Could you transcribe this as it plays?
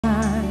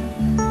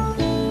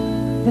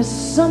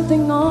There's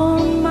something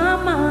on my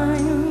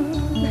mind.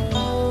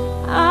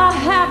 I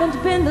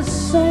haven't been the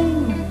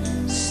same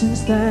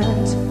since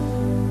that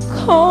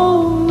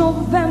cold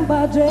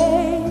November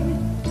day.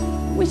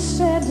 We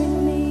said we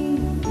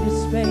needed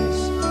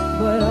space,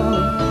 but all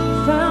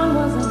we found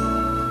was an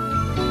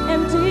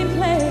empty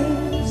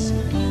place.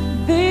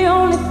 The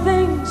only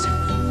things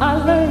I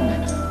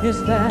learned is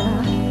that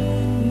I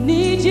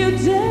need you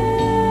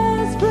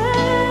desperately.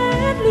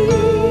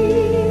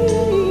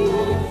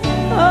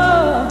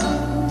 Oh,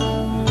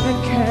 and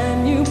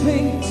can you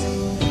please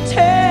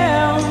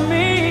tell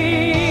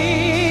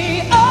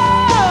me,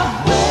 oh,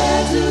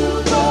 where do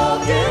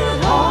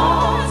broken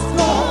hearts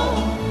go?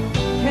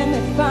 Can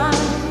they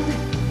find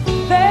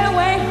their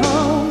way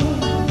home?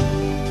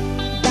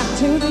 Back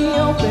to the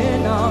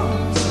open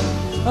arms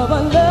of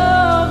a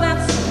love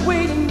that's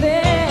waiting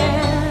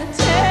there.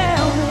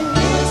 Tell me,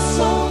 if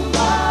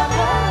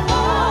somebody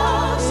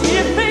loves you,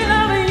 if they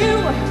love you,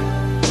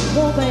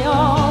 won't they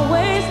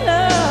always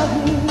love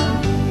you?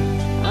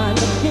 I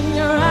look in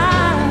your eyes,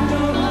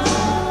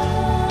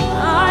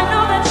 I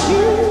know that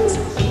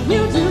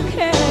you do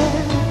care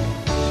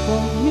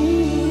for me.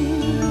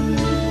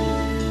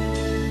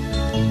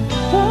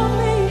 For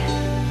me,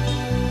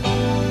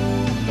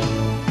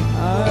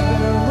 I've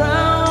been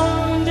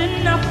around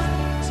enough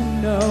to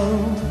know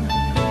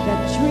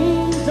that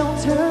dreams don't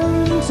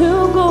turn to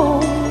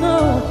gold. No,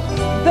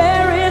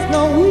 there is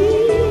no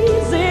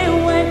easy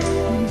way.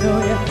 No,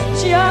 you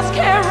just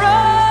can't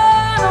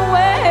run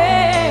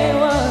away.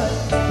 What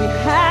we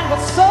had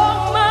was so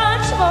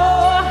much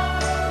more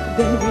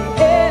than we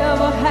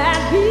ever had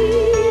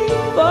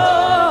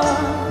before.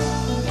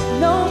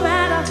 No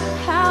matter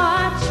how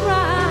I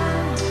try,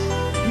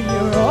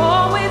 you're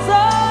always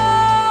on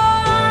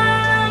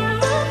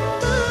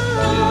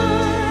my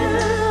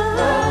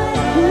mind.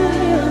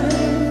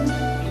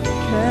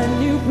 Can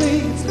you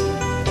please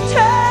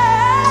tell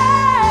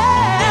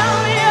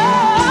me, oh,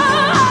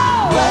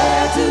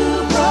 where do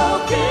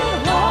broken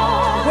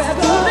hearts where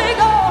do they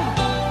go?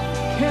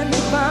 Can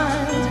they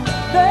find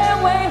their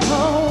way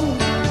home?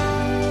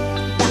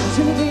 Back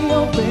to the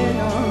open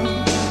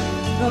arms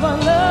of a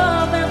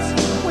love that's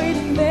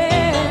waiting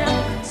there.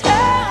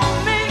 Tell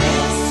me,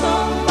 if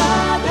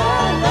somebody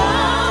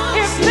loves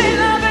you, if they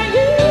love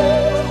you,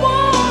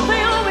 won't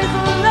they always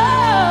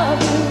love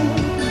you?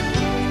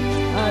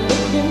 I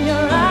look in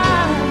your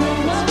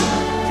eyes,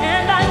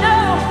 and I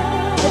know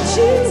that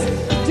you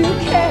do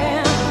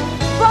care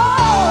for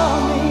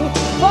me,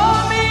 for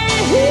me.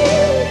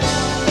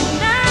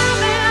 Now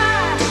that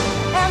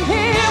I am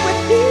here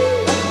with you,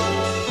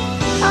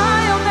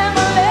 I'll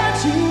never let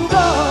you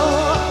go.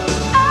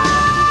 I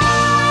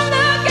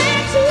look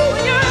into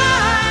your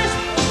eyes,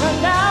 and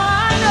now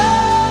I know,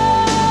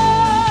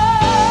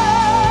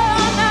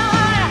 now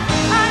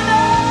I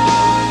know.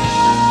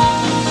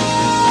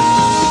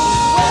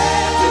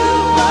 Where do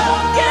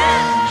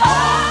broken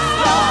hearts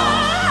go?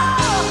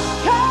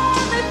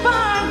 Can they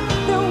find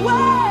their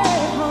way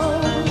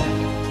home?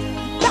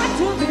 Back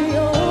to the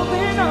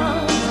open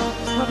arms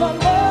of a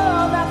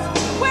love that's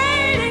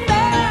waiting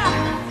there.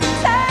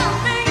 Tell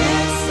me,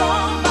 if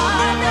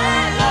somebody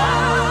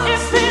loves you,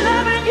 if they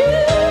love you,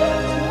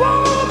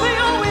 won't they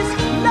always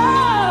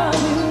love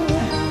you?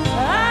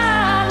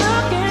 I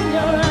look in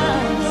your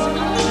eyes,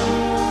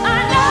 I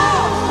know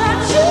that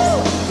you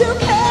do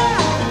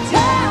care.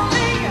 Tell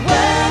me,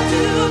 where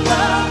do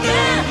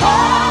broken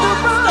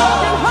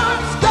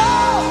hearts go?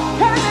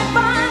 Can they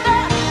find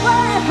their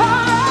way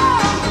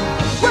home?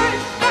 Way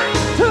back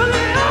to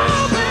the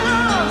open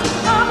arms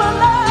of a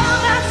love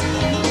that's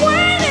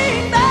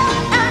waiting there.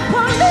 And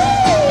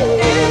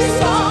please, if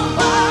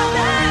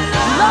somebody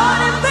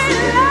Lord, if they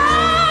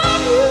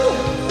love you,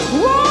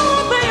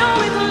 won't they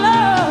always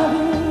love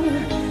you?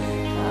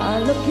 I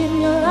look in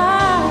your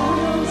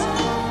eyes,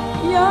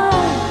 your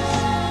eyes,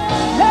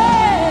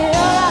 hey,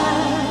 your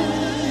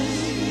eyes,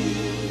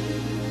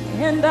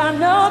 and I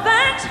know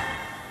that,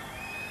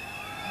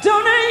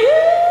 don't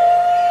you?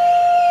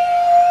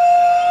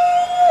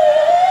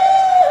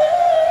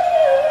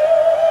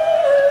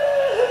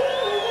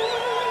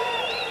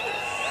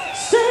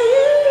 Say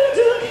you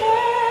do care.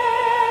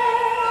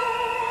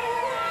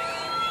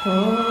 Oh,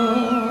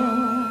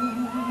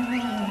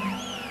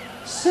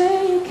 say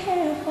you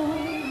care for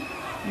me.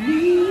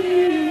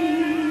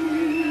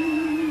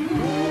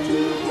 Where do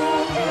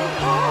broken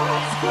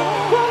hearts go?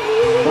 For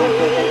me. Won't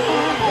they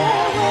find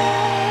their way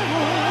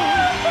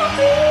home? Won't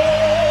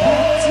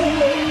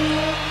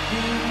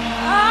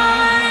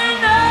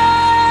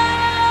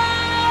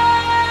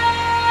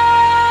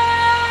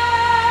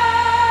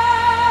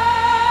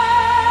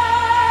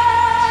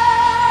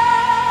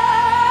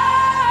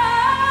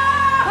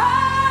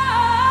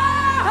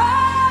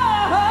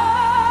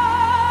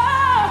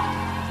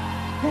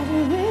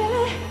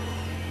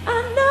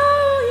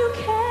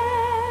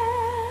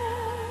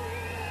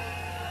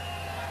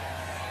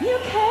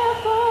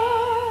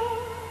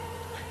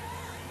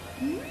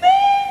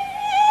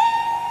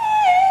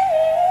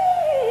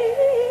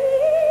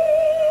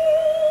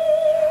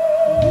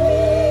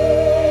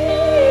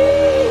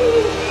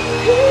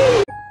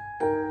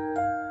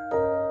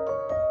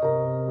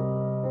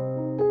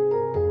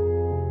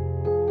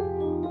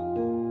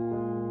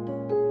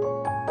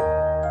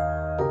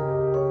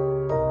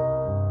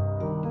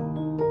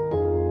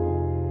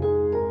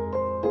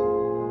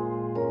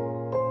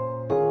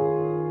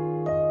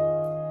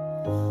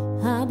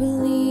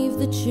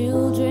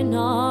children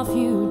our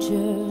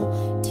future.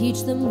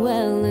 Teach them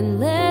well and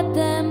let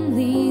them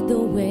lead the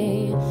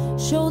way.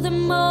 Show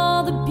them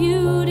all the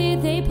beauty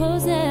they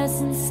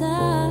possess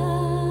inside.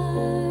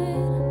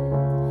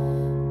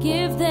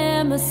 Give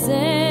them a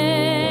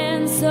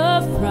sense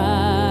of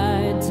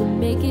pride to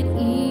make it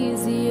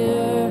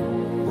easier.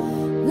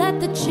 Let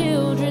the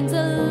children's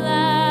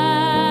laughter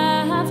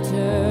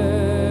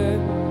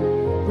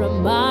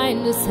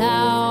remind us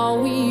how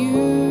we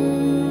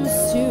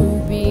used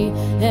to be.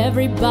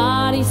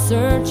 Everybody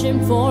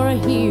searching for a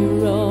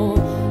hero.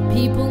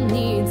 People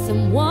need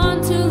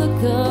someone to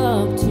look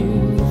up to.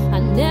 I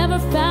never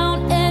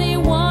found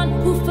anyone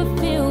who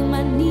fulfilled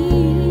my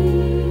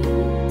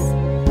needs.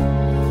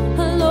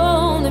 A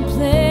lonely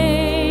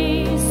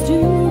place to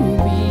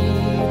be,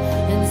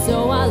 and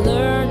so I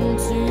learned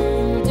to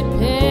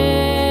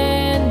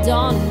depend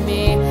on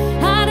me.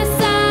 I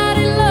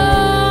decided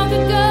long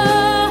ago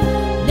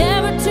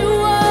never to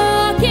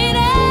walk in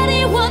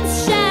anyone's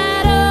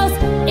shadows.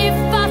 If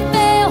I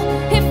fail,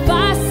 if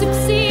I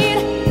succeed,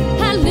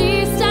 at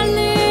least I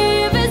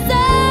live as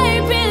I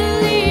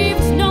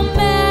believed. No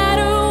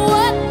matter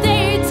what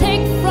they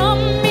take from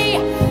me,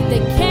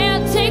 they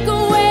can't take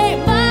away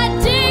my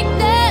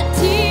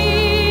dignity,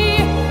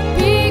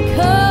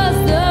 because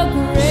the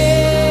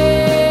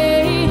greatest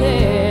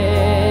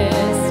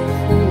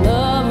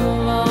love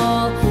of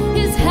all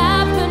is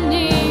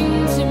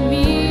happening to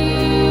me.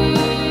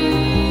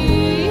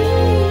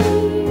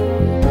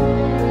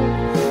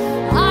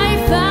 I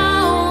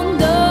found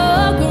the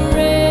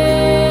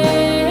greatest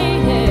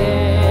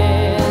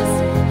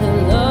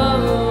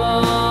love of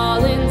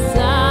all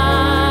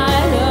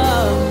inside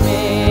of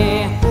me.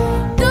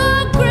 The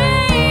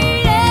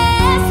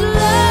greatest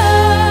love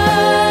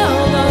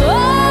of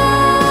all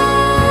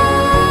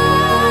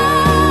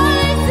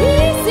is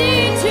easy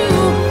to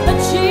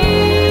achieve.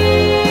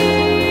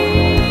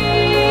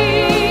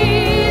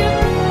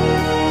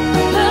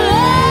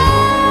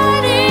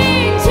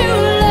 Learning to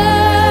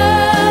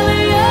love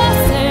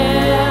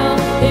yourself,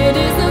 it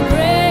is the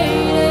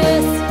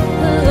greatest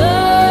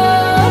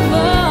love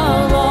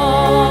of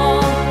all.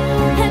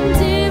 And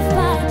if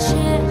by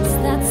chance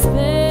that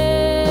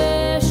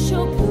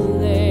special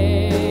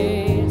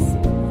place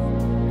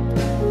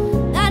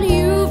that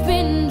you've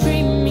been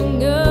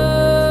dreaming of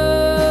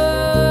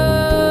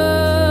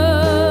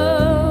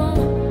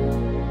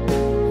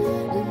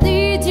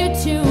leads you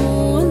to a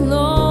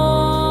lonely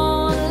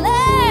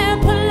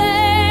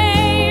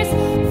place,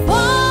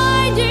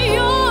 find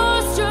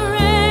your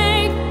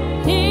strength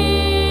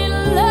in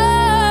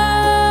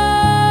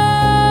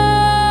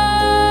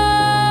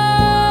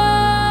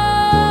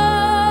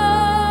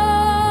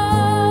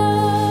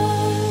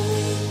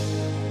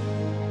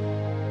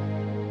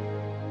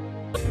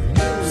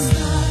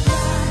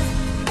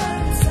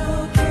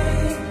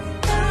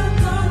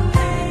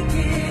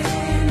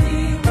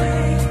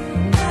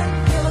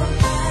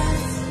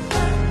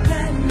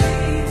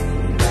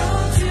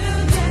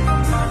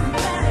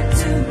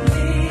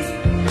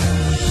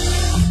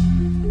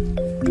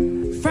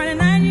Friday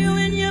night, you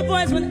and your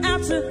boys went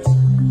out to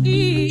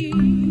eat.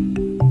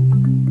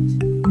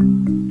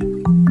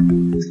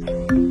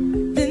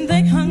 Then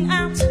they hung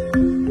out,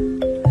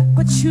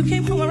 but you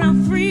came home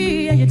around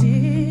 3, yeah, you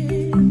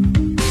did.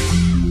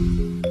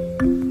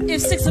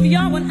 If 6 of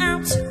y'all went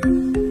out,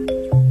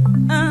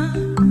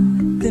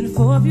 then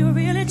 4 of you were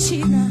really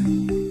cheap now.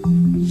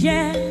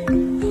 Yeah,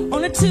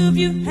 only 2 of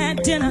you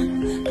had dinner.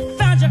 I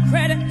found your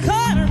credit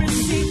card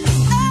receipt.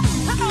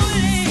 Oh,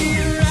 it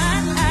ain't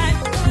right.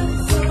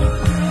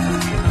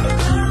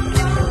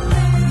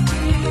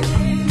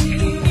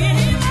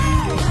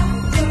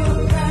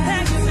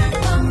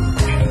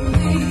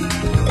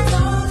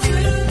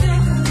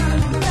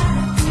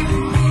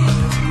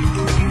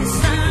 It's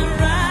not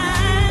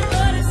right,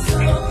 but it's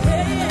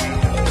okay.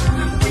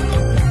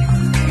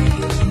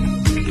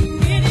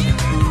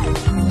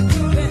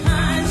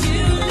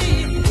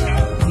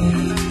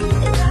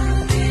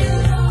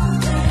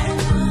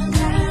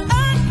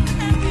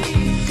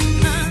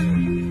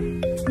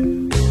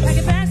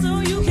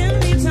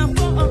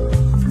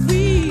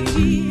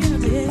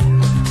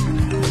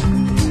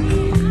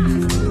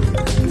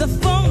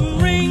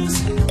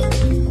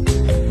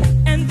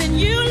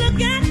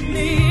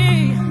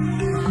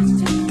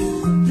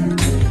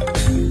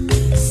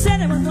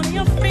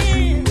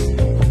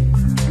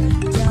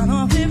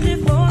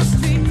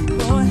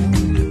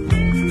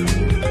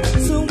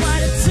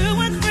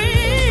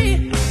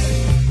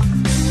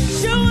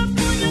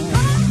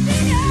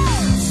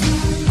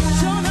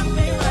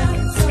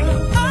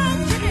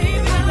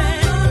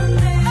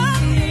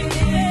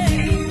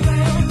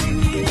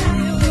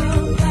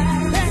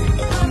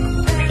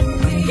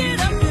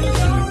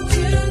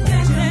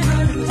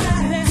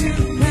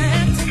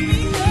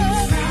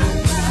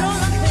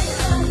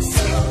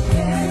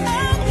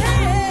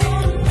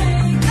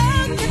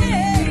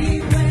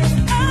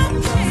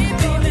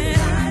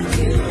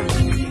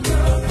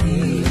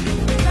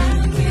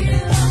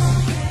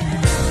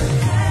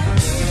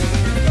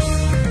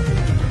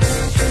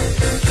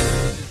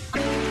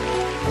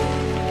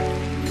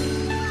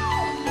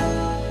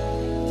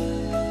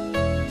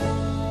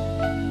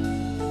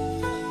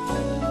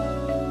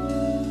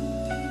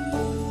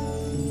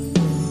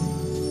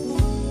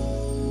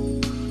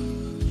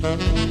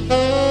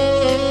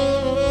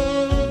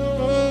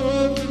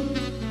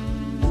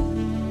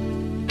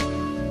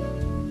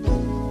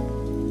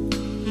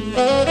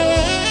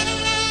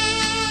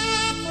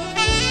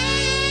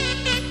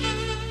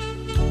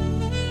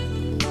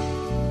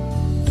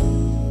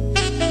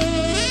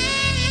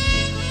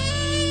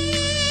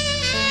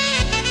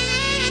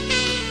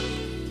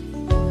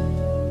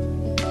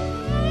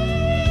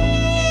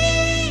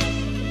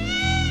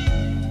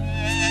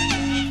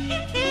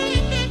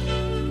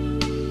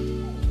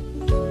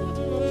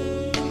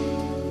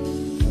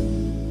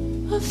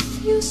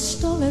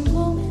 Stolen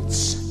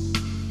moments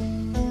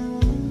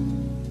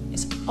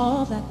is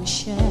all that we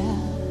share.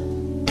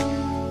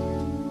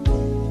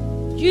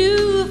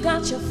 You've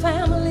got your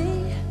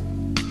family,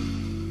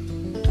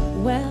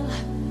 well,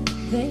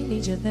 they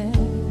need you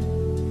there.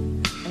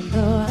 And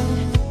though I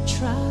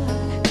try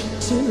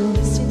to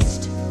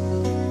resist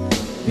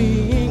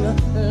being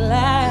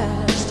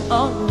last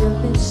on your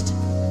list,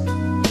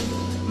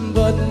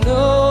 but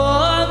no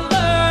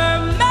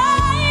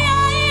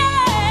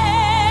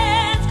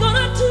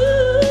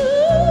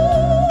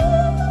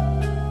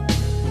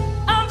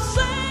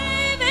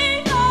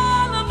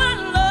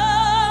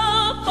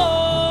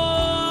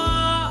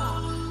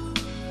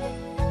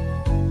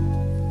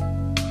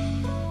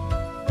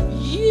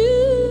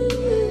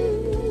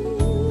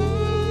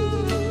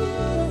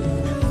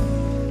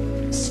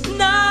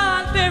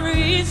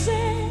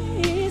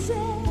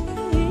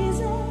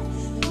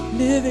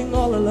living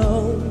all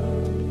alone.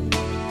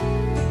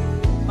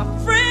 My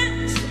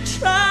friends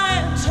try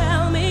and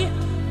tell me,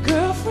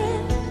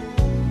 girlfriend,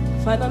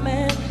 find a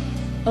man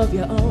of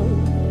your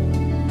own.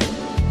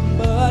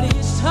 But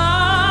each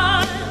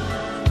time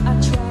I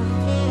try,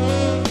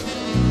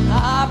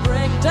 I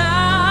break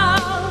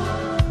down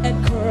and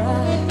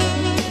cry,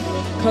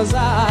 'cause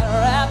I'd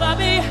rather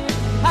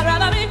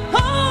be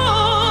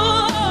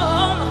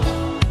home,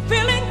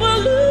 feeling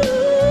blue.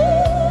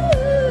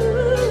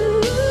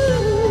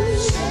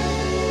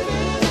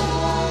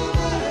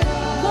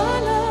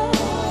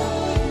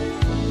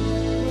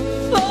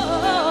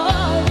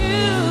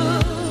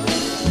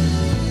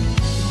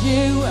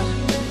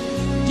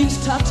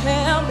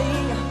 Tell me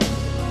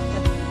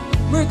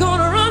we're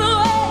gonna run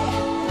away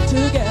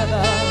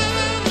together.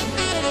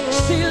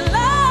 See,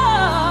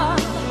 love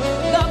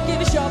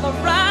gives you the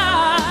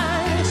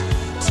right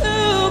to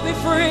be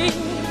free.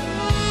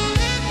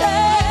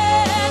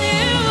 And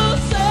you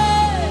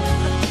say,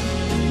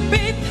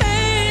 be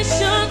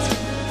patient,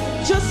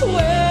 just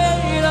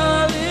wait a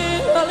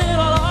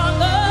little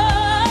longer.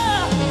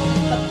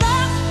 But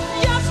that's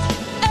just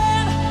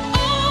an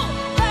old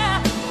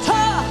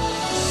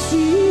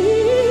fantasy.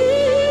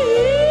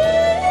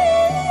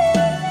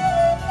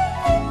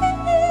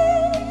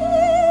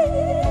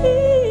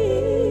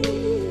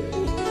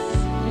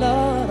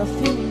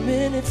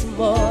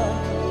 More.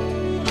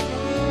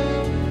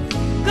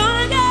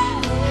 Gonna get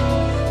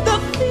the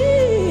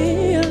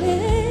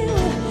feeling.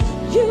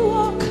 You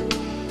walk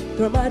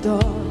through my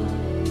door,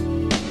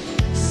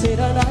 say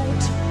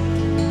tonight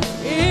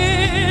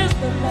is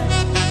the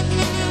night.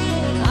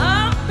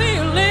 I'm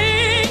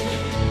feeling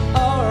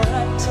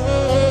alright.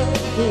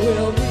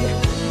 We'll be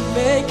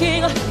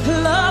making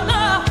love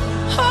the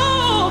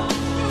whole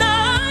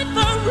night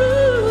through.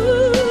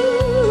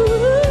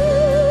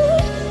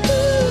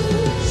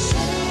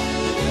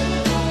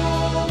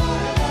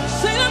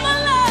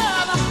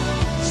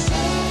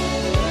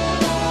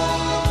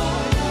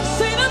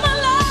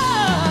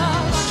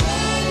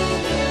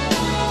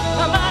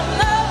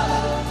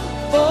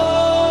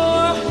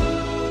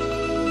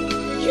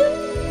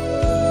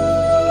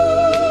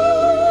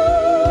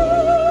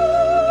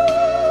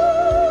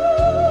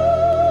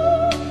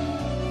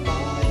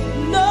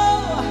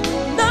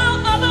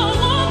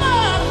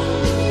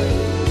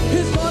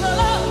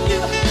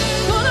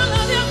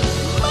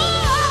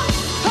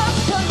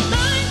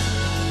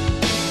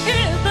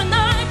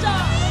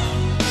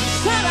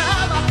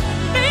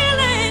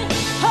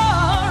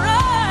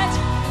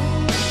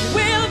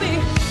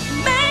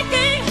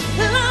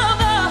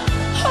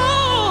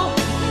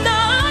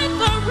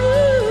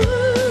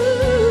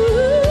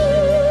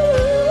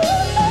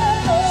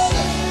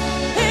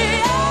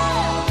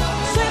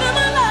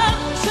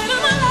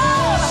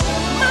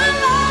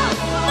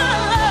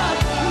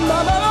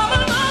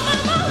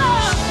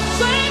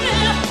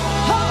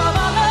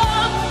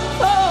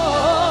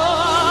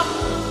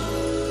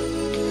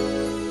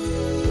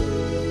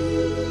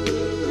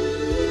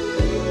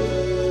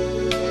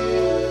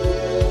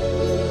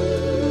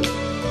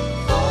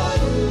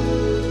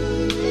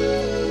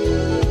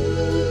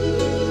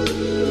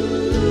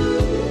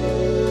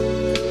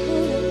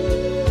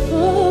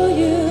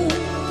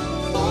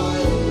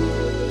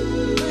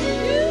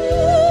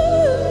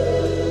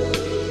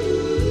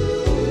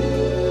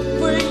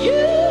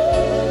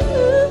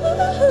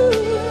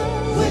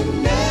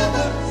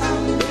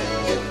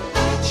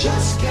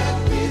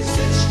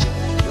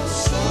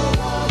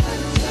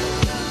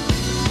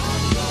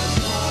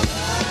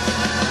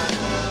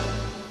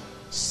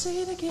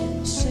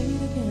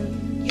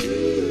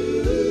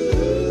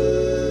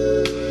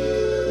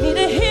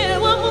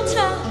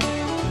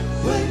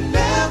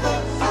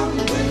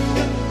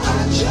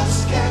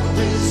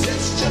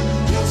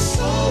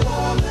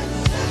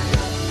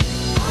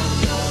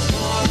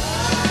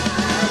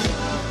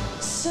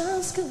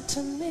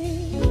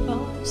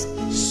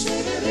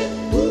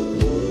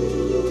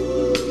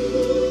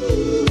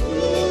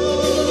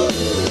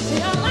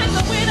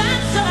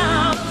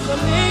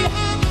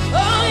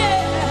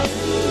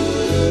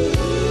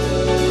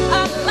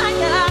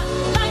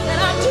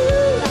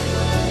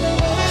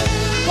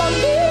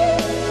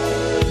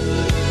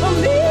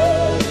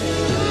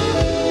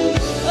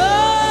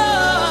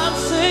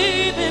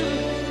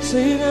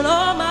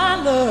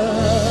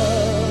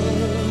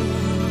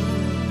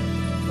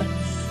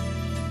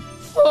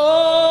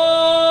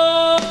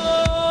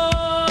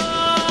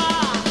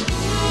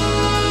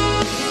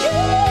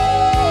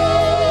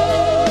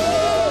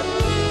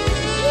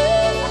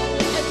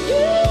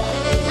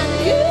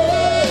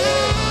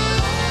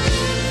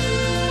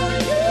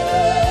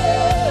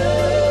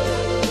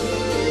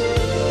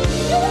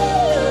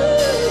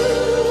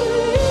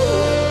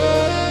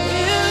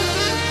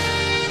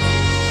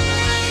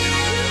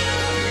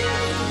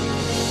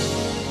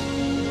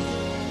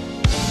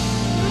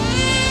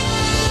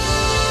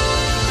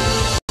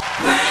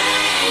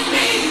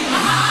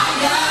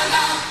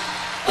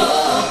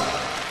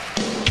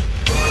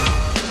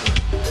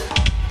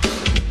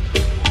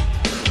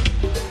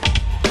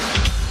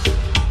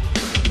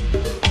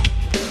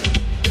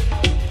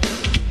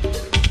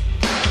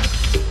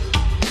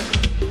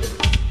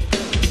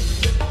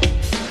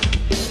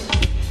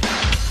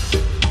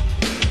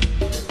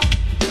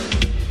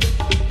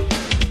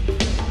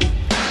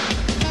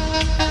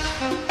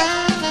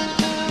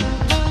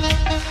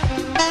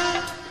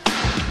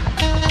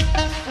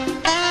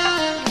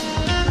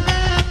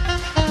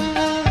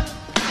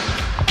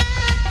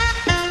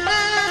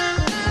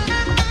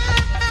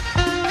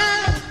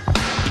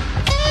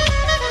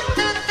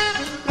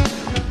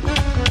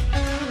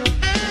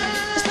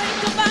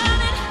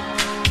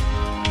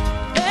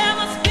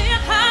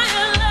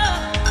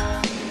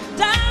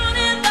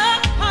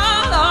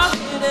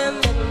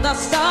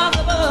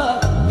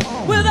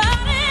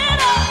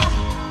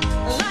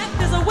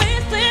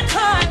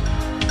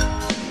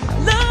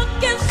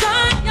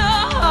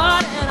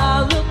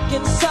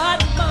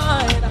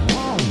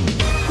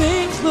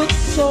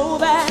 so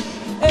that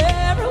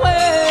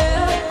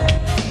everywhere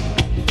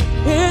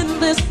in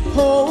this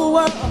whole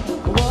world,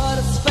 what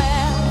is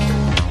fair?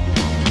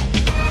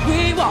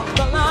 We walk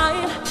the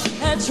line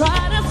and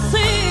try to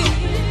see,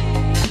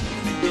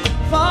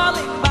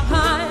 falling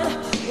behind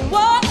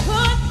what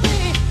could be.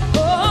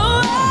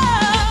 Oh,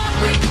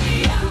 bring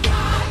me a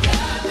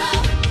higher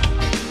love.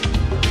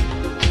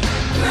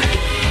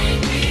 Bring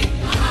me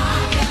a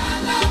higher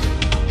love.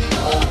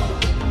 Oh,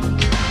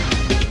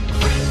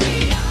 bring me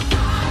a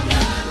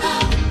higher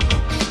love.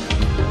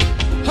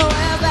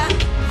 However,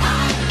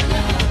 higher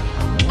love.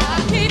 I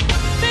keep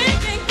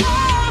thinking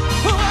of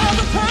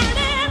the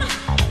turning.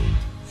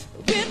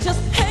 We're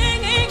just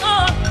hanging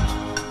on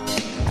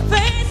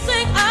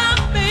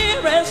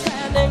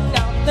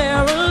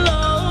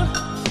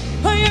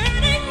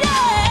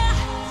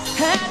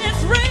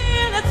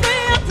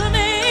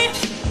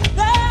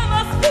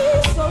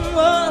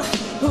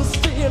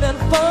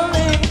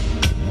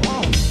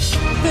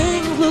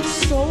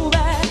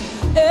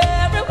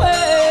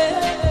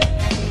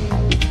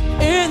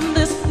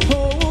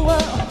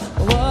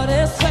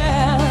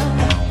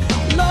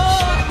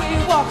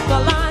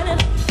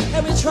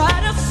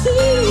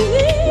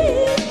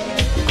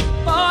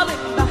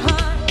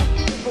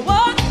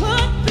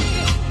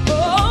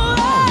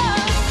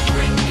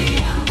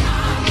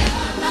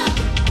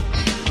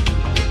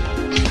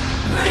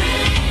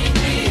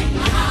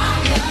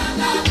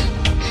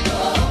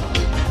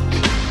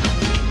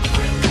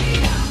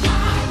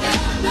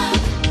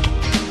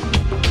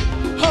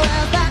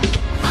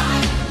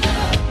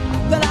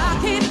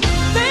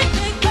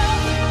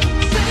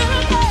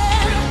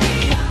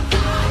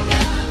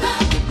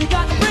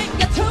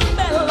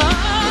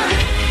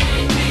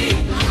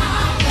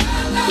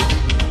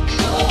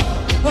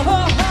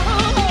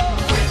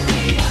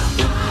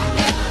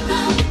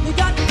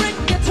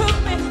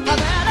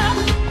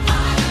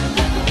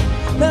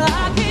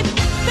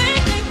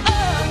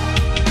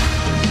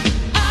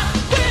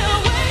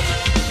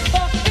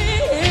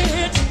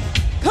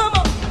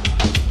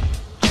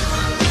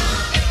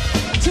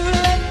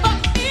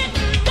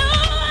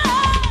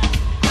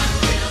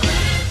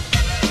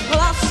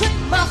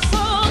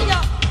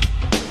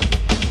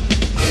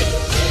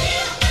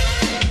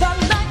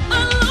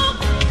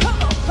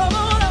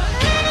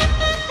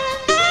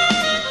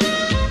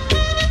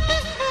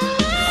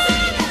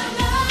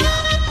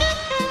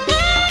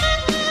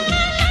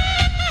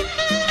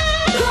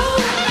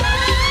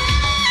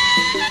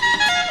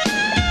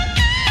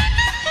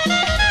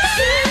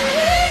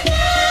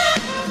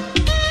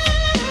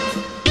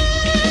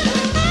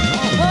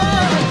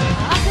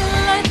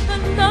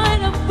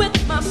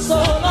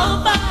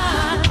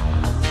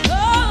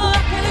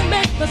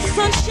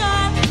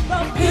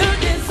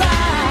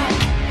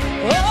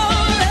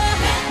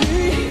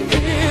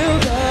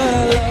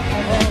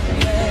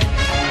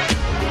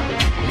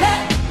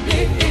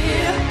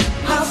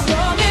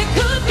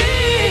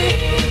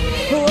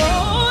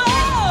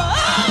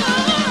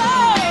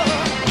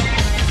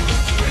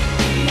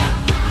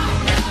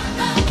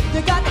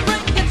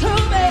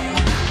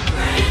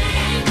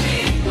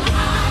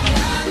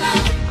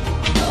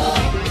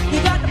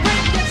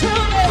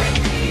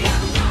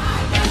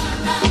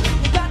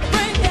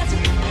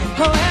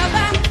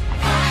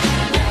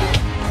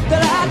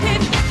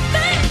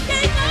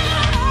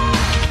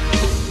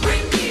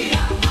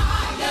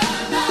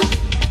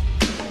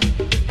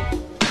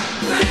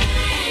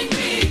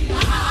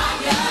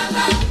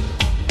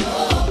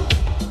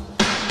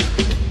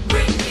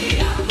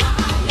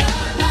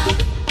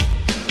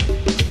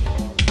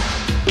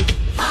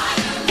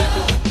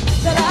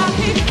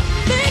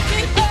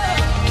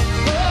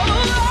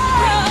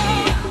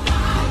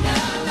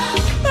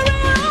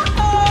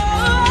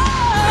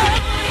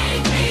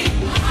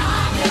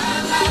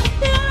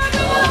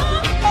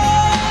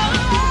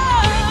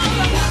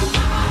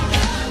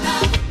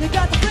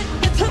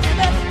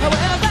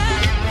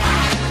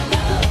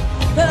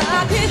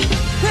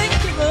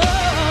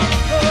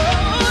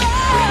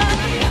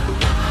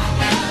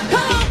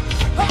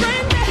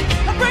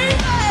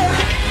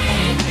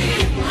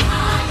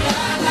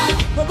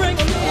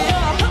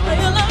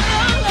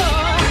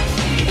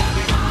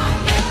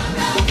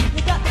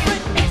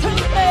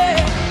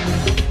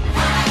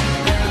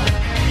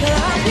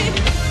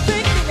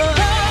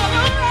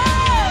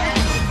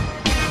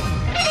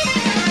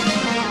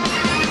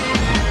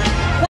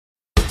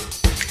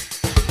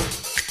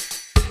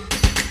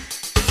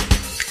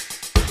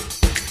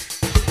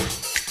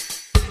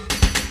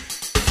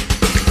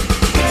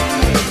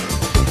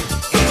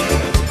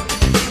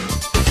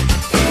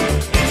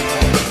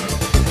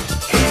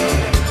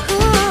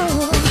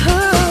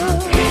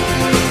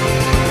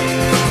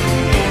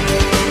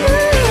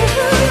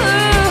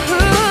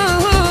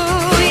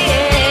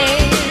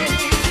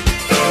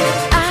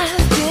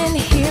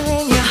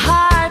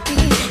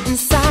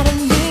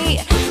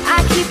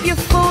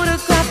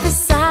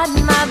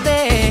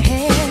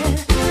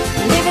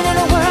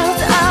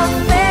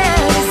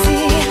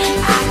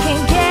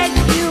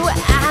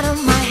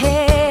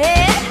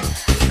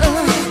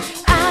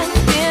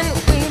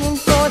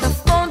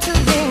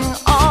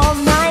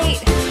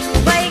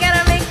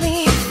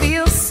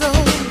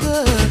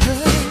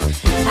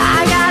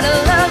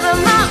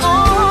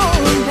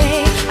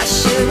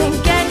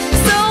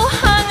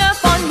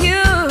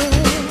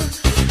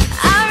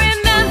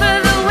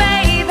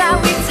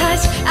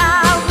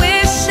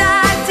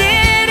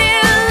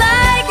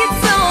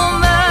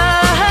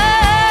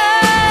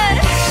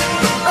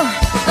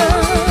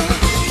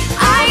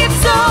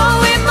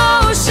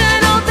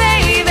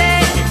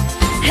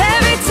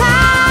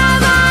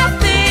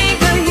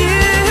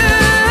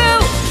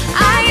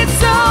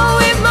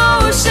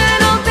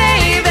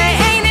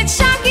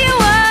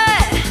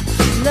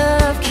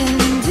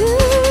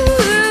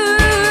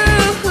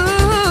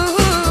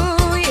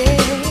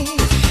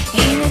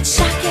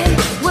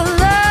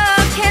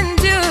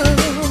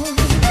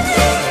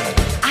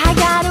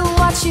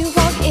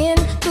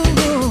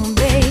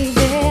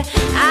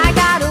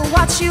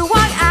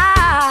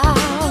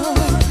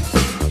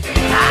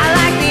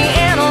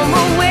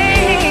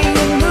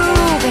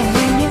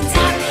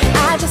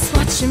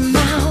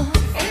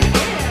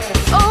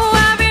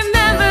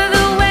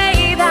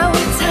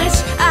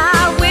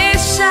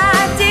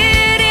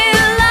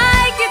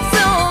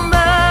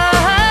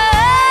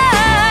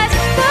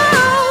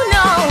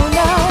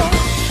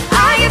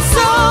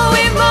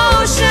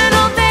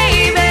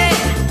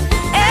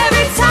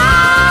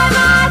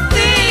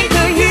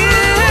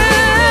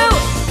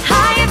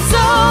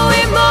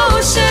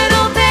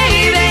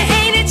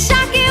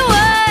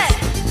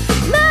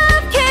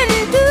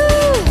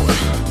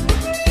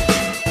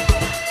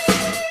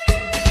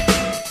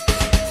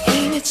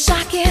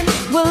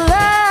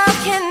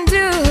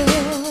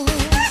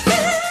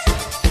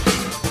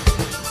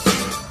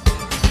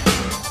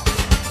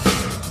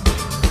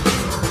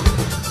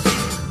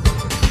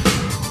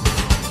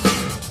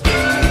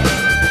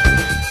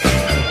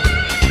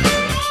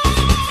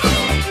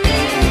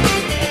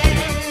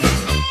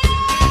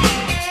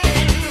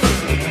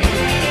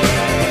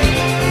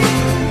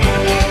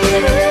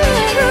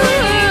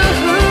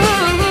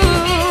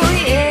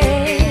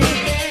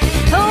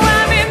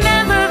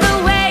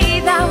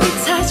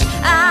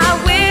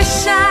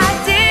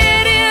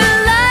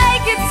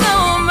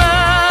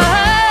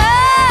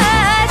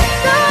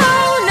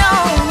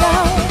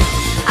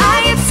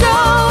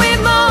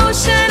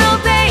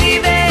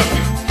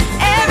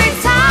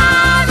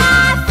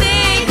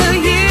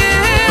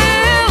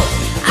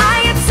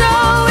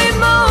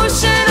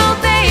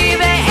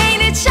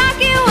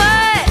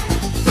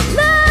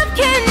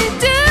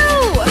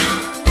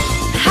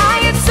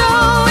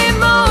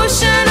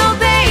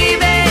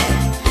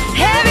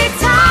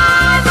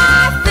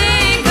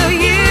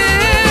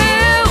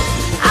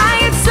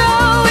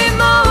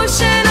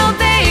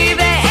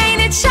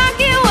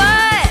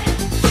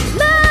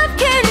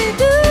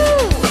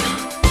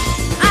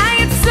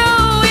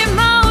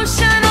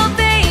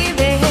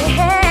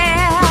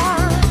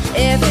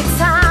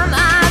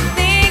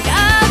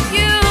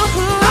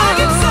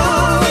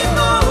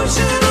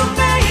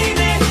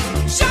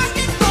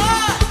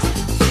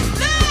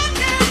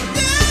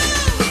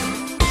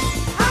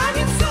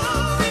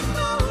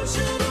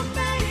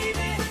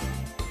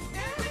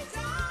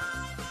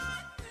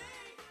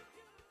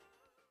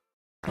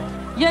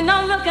You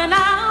know, looking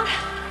out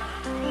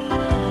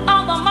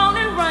on the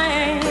morning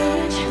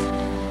range,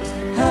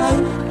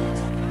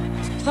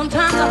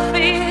 sometimes I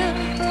feel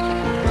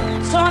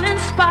so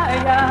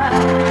uninspired.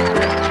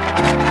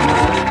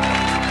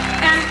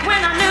 And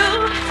when I knew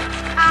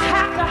I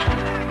had to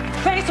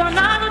face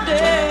another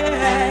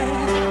day,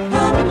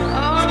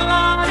 oh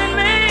Lord, it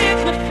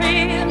makes me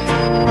feel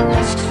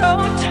so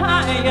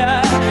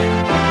tired.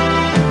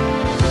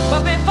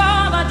 But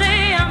before the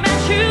day I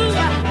met you,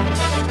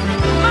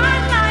 my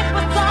life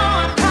was so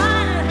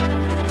unkind.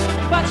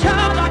 But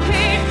you're the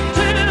key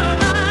to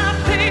my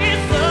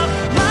peace of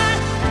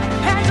mind.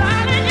 And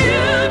darling,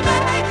 you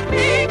make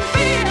me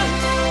feel.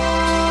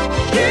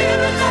 You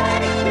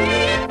make me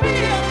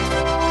feel.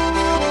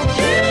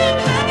 You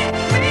make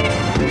me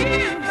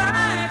feel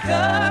like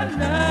a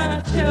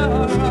natural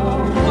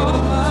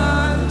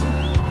woman.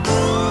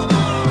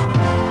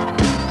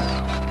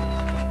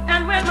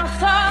 And when my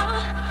soul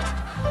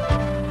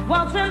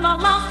was in the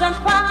lost and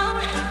found,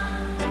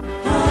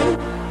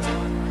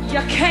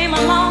 you came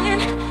along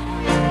and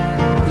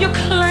you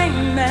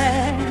claimed me.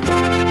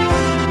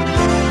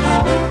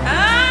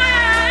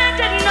 I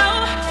didn't know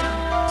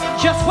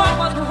just what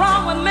was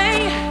wrong with me,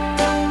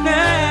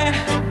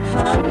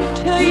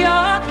 till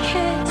your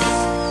kiss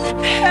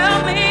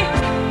helped me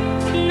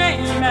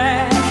name me.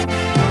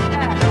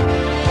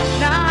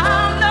 Now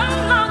I'm no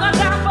longer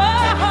down for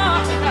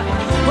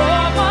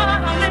what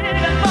I'm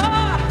living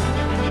for.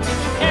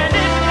 And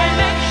if it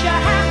makes you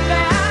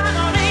happy, I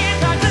don't need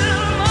to do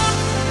more.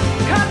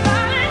 'Cause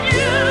darling,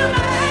 you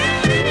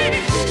make me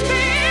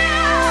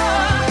feel.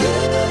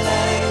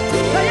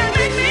 You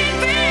make me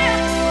feel.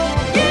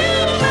 You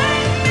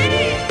make me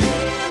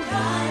feel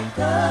like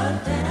a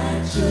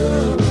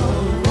natural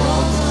woman.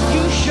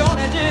 You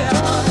surely do.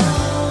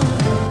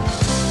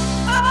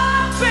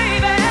 Oh,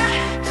 baby,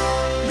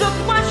 look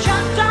what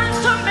you've done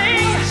to me.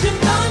 You've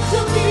done to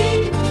me.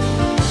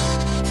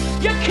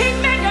 You keep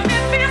making me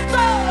feel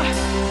so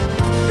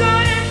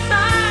good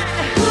inside.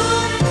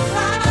 Good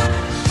inside.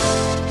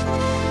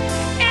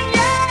 And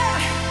yeah,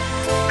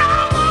 I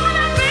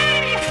wanna be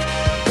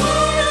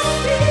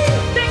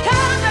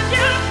because of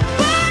you.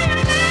 Boy, you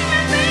make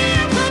me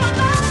feel so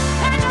good.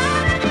 And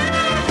darling,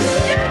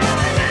 you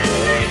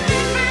make me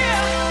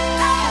feel.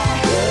 Hey,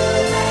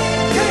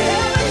 you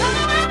help me come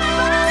around my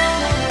body.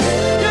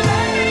 You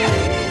make me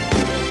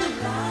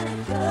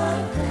like a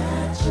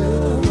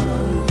natural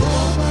woman.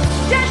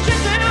 Yes, you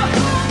do.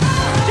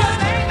 You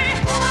make me,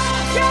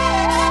 yeah.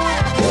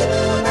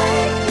 You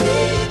make me,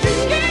 you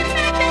keep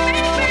making me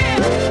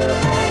feel.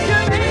 You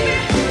make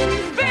me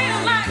feel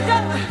like a,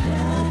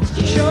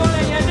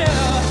 surely you do.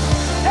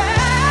 Hey,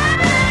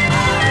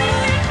 you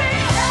make me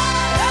feel.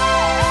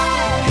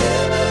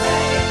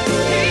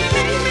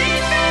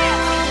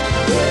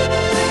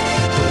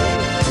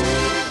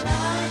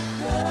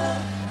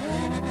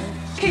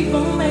 Keep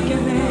on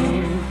making me.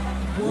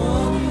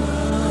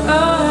 Oh,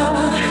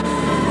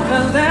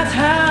 'cause that's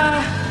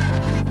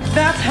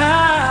how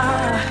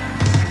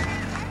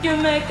you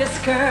make this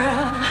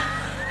girl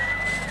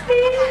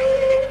feel.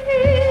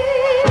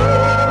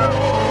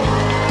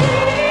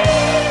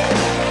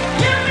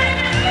 You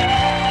make me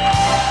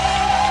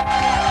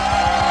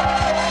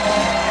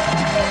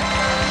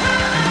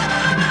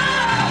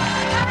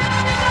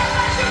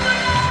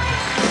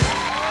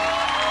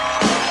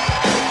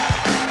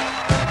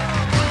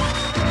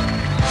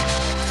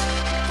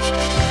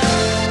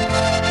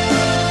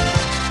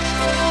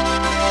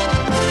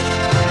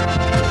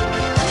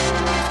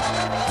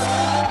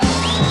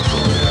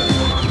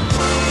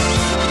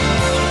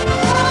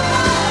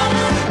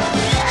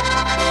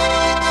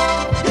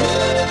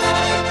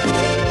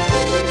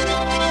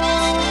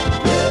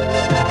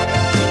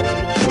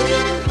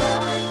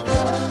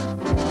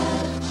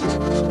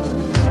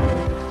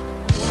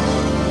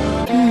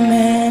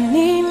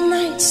Many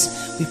nights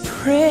we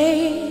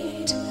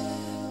prayed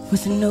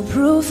with no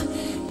proof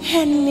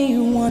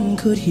anyone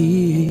could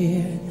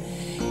hear.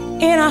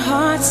 In our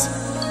hearts,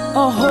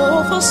 a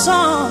hopeful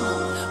song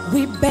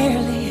we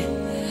barely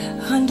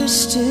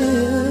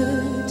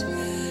understood.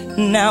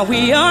 Now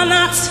we are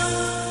not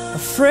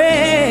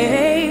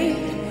afraid,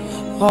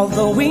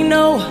 although we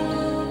know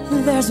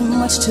there's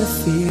much to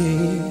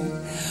fear.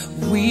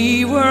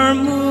 We were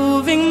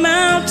moving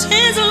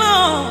mountains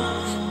long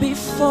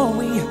before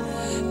we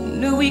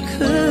knew we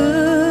could.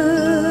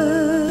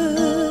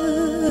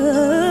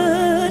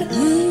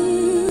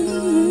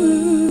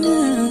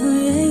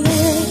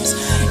 Yes.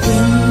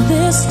 In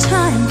this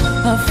time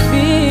of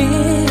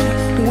fear,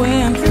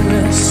 when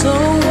we're so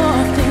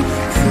often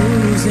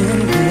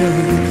cruising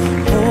gray,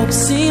 hope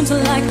seems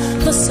like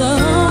the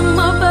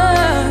summer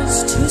birds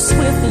too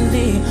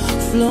swiftly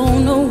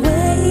flown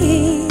away.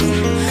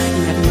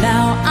 Yet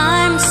now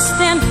I'm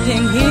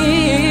standing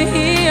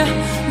here,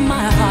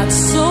 my heart's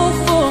so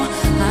full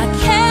I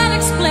can't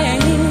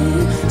explain,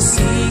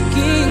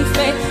 seeking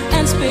faith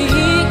and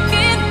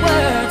speaking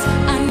words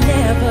I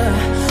never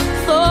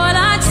thought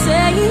I'd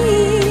say.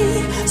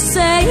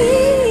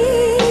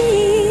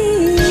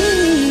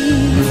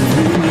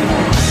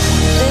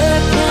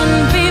 There can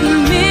be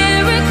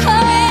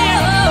miracles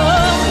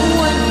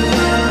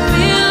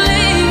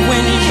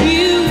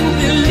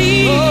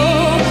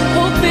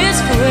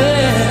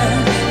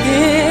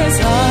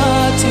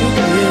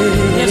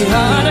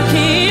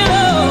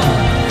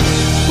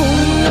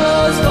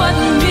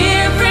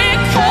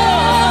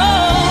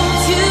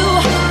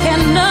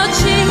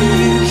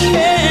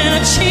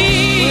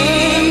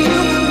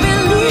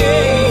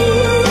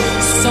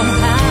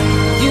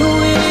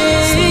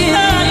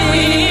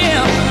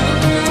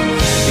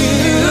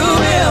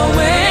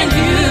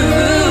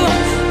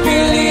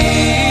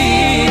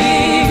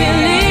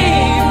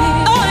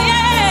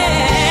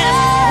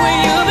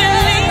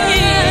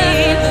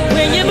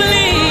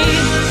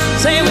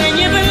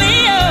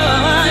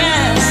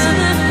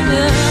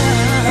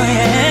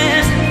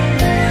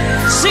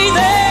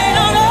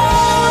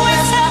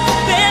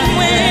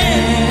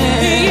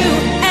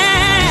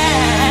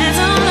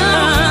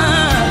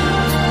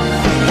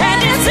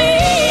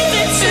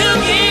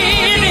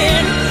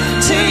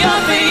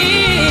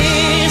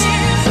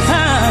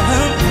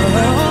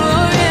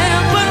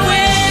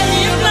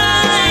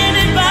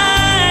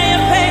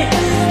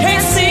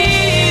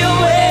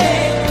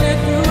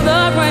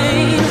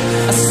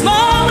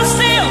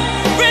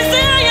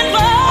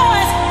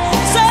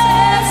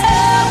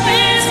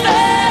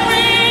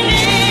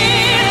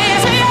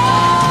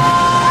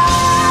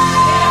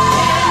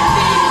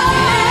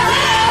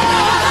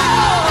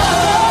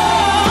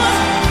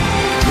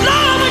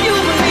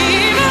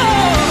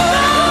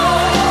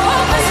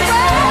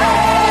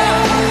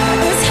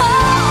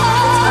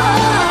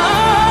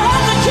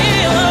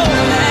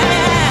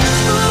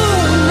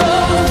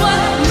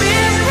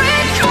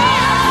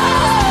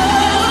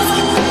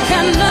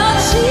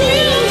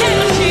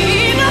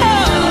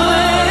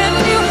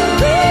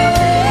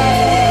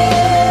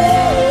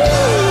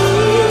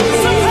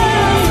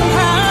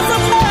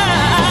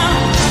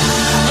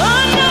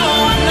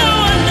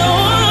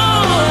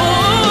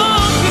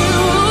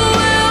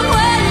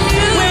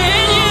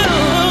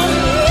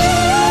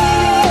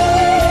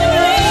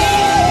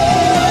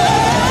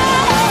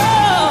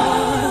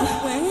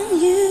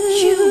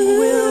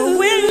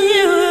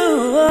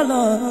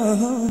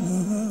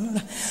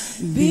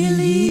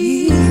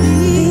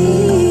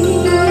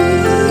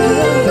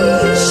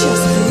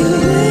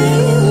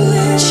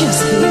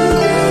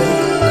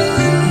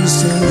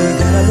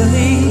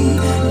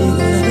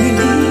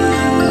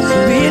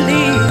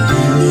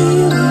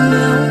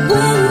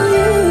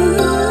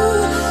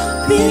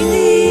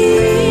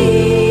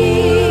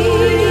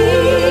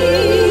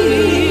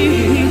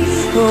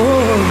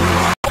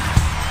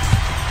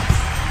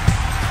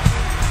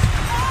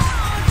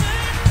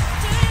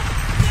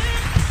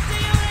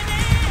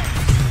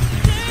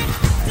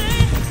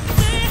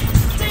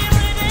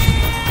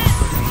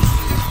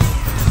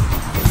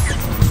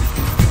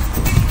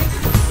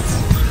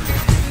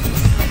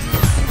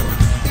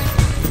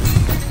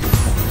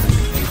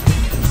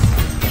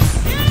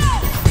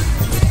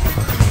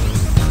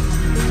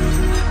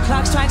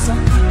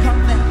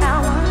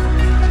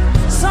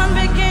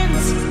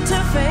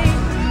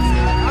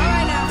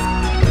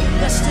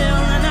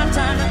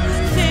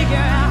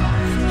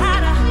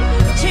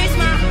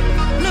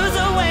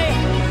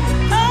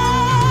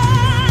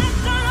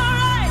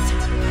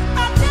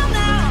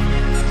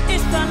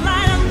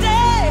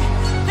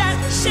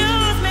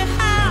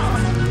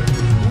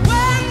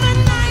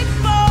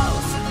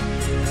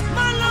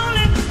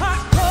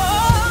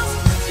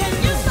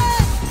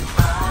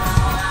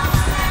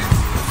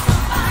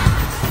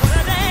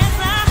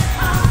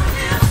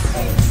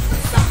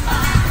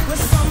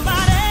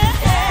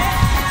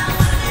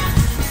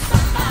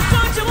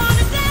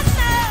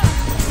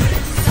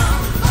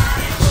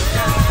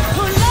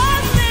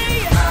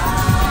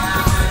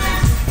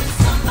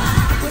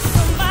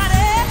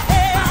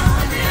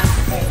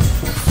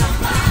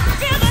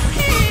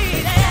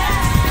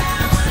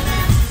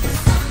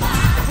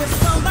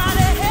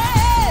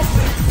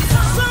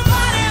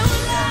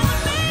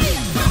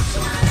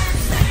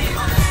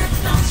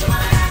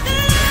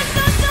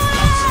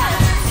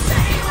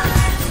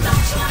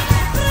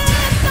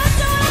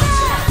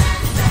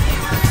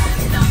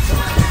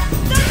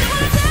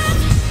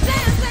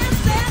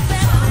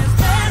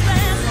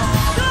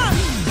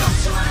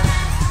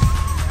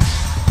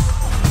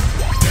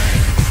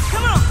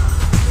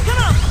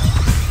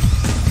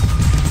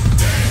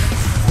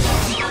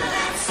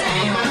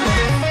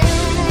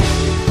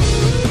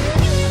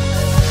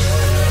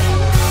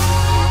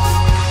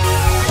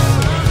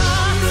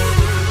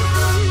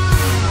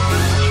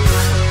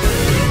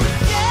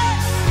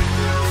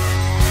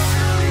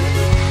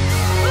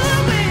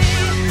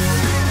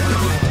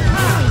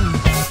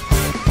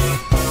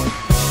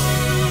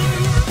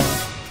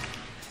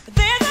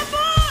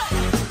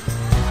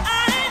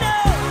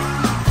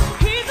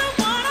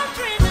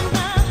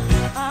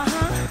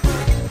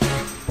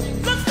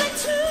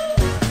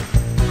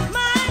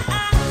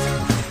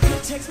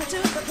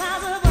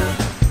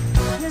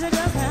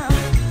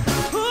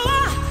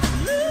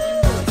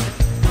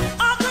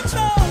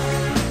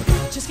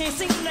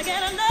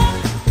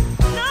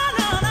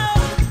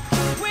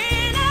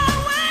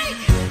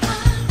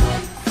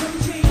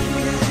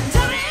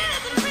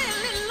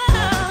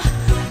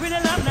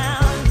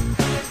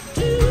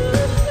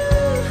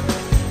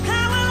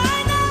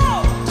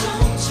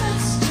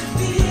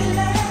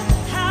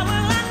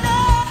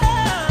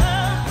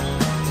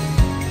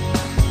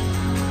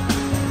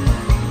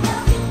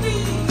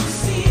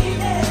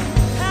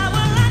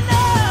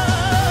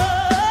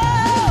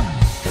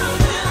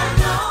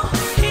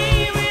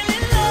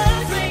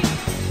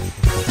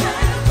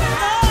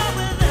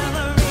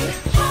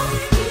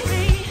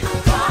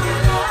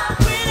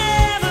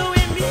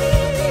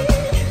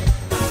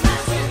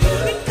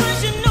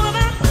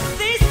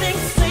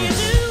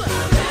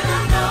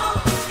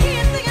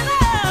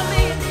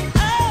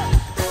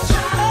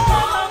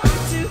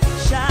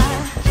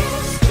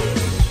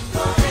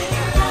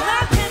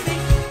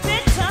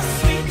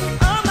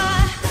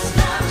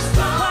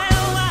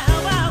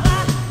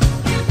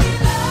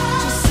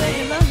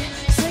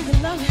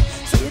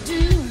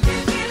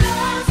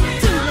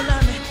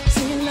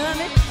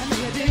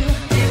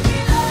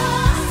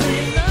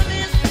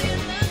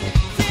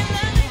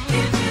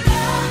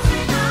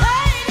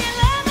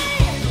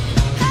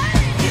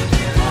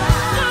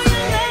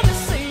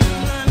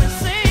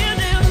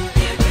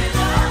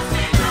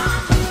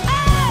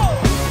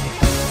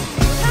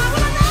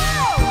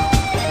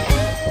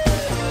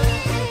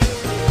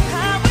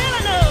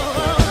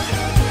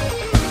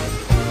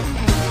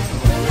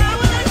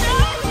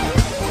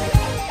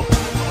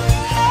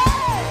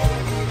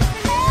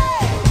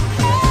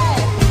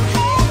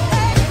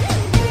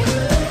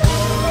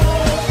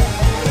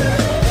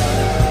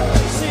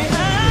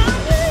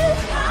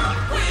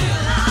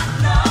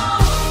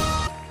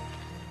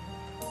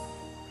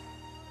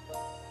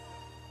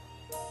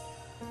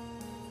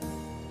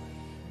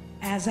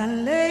As I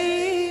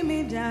lay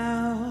me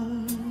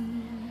down,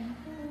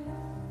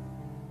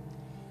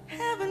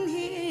 heaven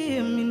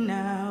hear me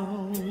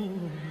now.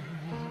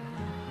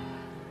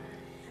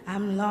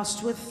 I'm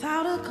lost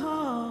without a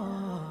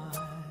cause.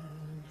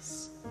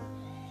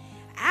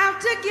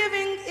 After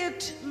giving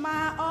it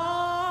my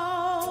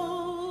all,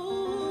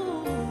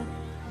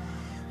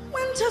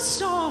 winter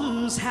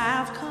storms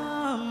have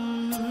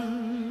come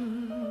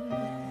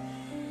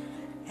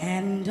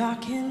and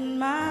darkened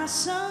my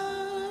sun.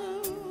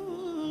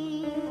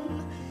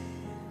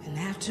 And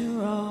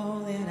after all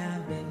that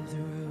I've been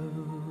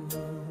through,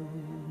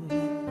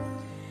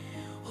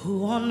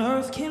 who on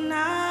earth can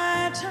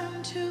I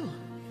turn to?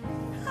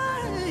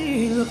 I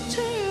look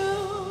to you.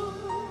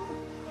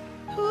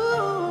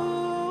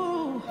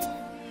 Ooh,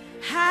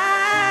 I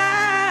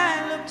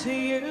look to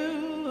you.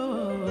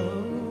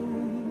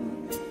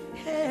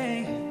 Hey,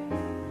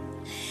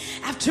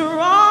 after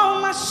all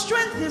my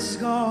strength is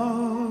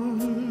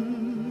gone,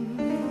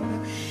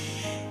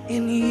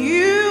 in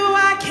you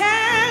I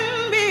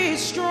can be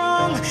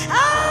strong. I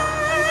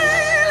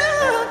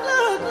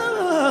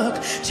look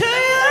to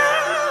you.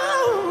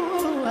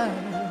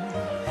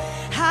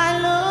 I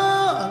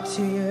look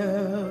to you.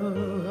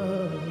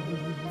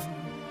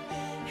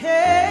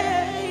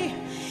 Hey,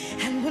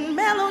 and when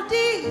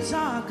melodies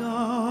are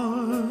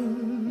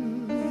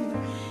gone,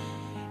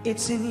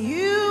 it's in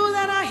you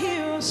that I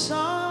hear a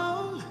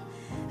song.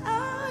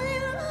 I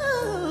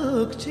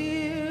look to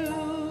you.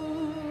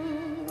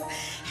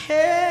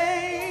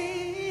 Hey,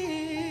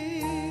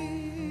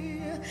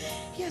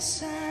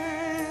 yes I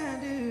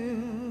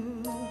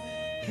do.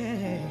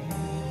 Hey,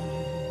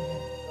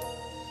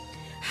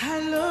 I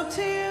look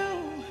to you.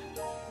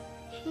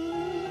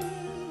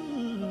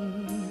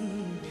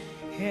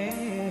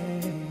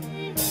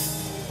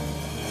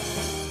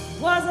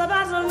 Was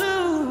about to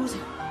lose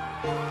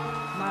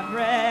my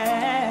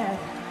breath.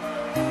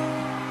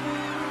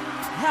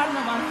 Had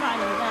no one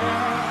fighting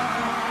left.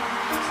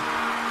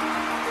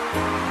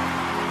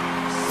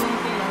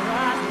 Sinking a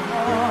rising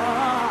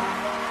water,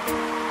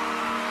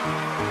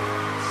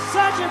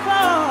 searching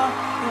for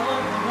the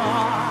open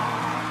heart.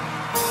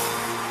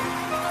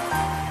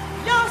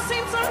 Your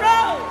seems a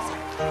rose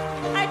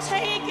I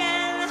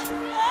taken,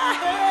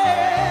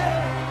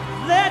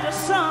 led to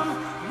some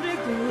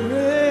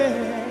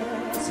regret.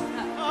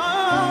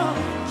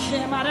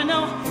 I don't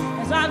know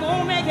as I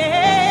gonna make it. I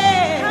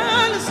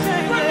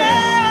understand. But my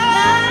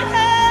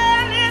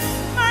head in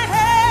my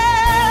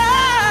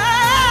head,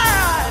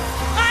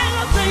 I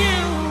look to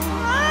you.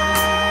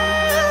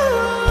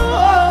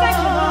 Oh, thank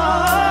you,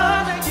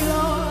 Lord. Thank you,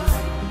 Lord.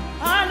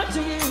 I look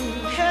to you.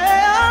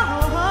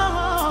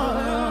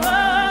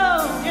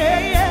 Yeah,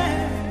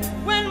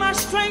 yeah. When my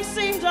strength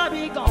seems to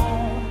be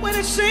gone, when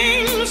it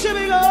seems to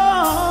be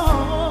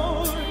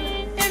gone,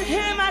 in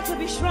Him I to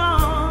be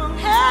strong.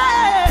 Hey.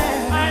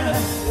 I look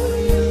to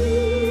you.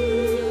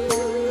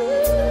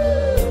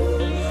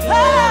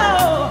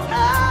 Oh,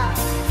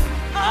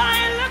 I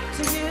look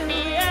to you,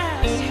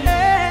 yes.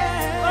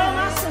 Yeah. Oh,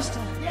 my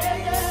sister. Yeah,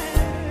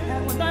 yeah.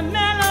 And when the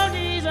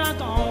melodies are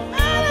gone,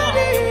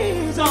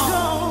 melodies are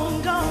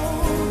gone,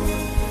 gone.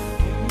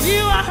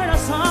 You, I heard a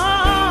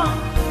song.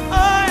 Oh, I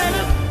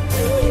look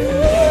to you.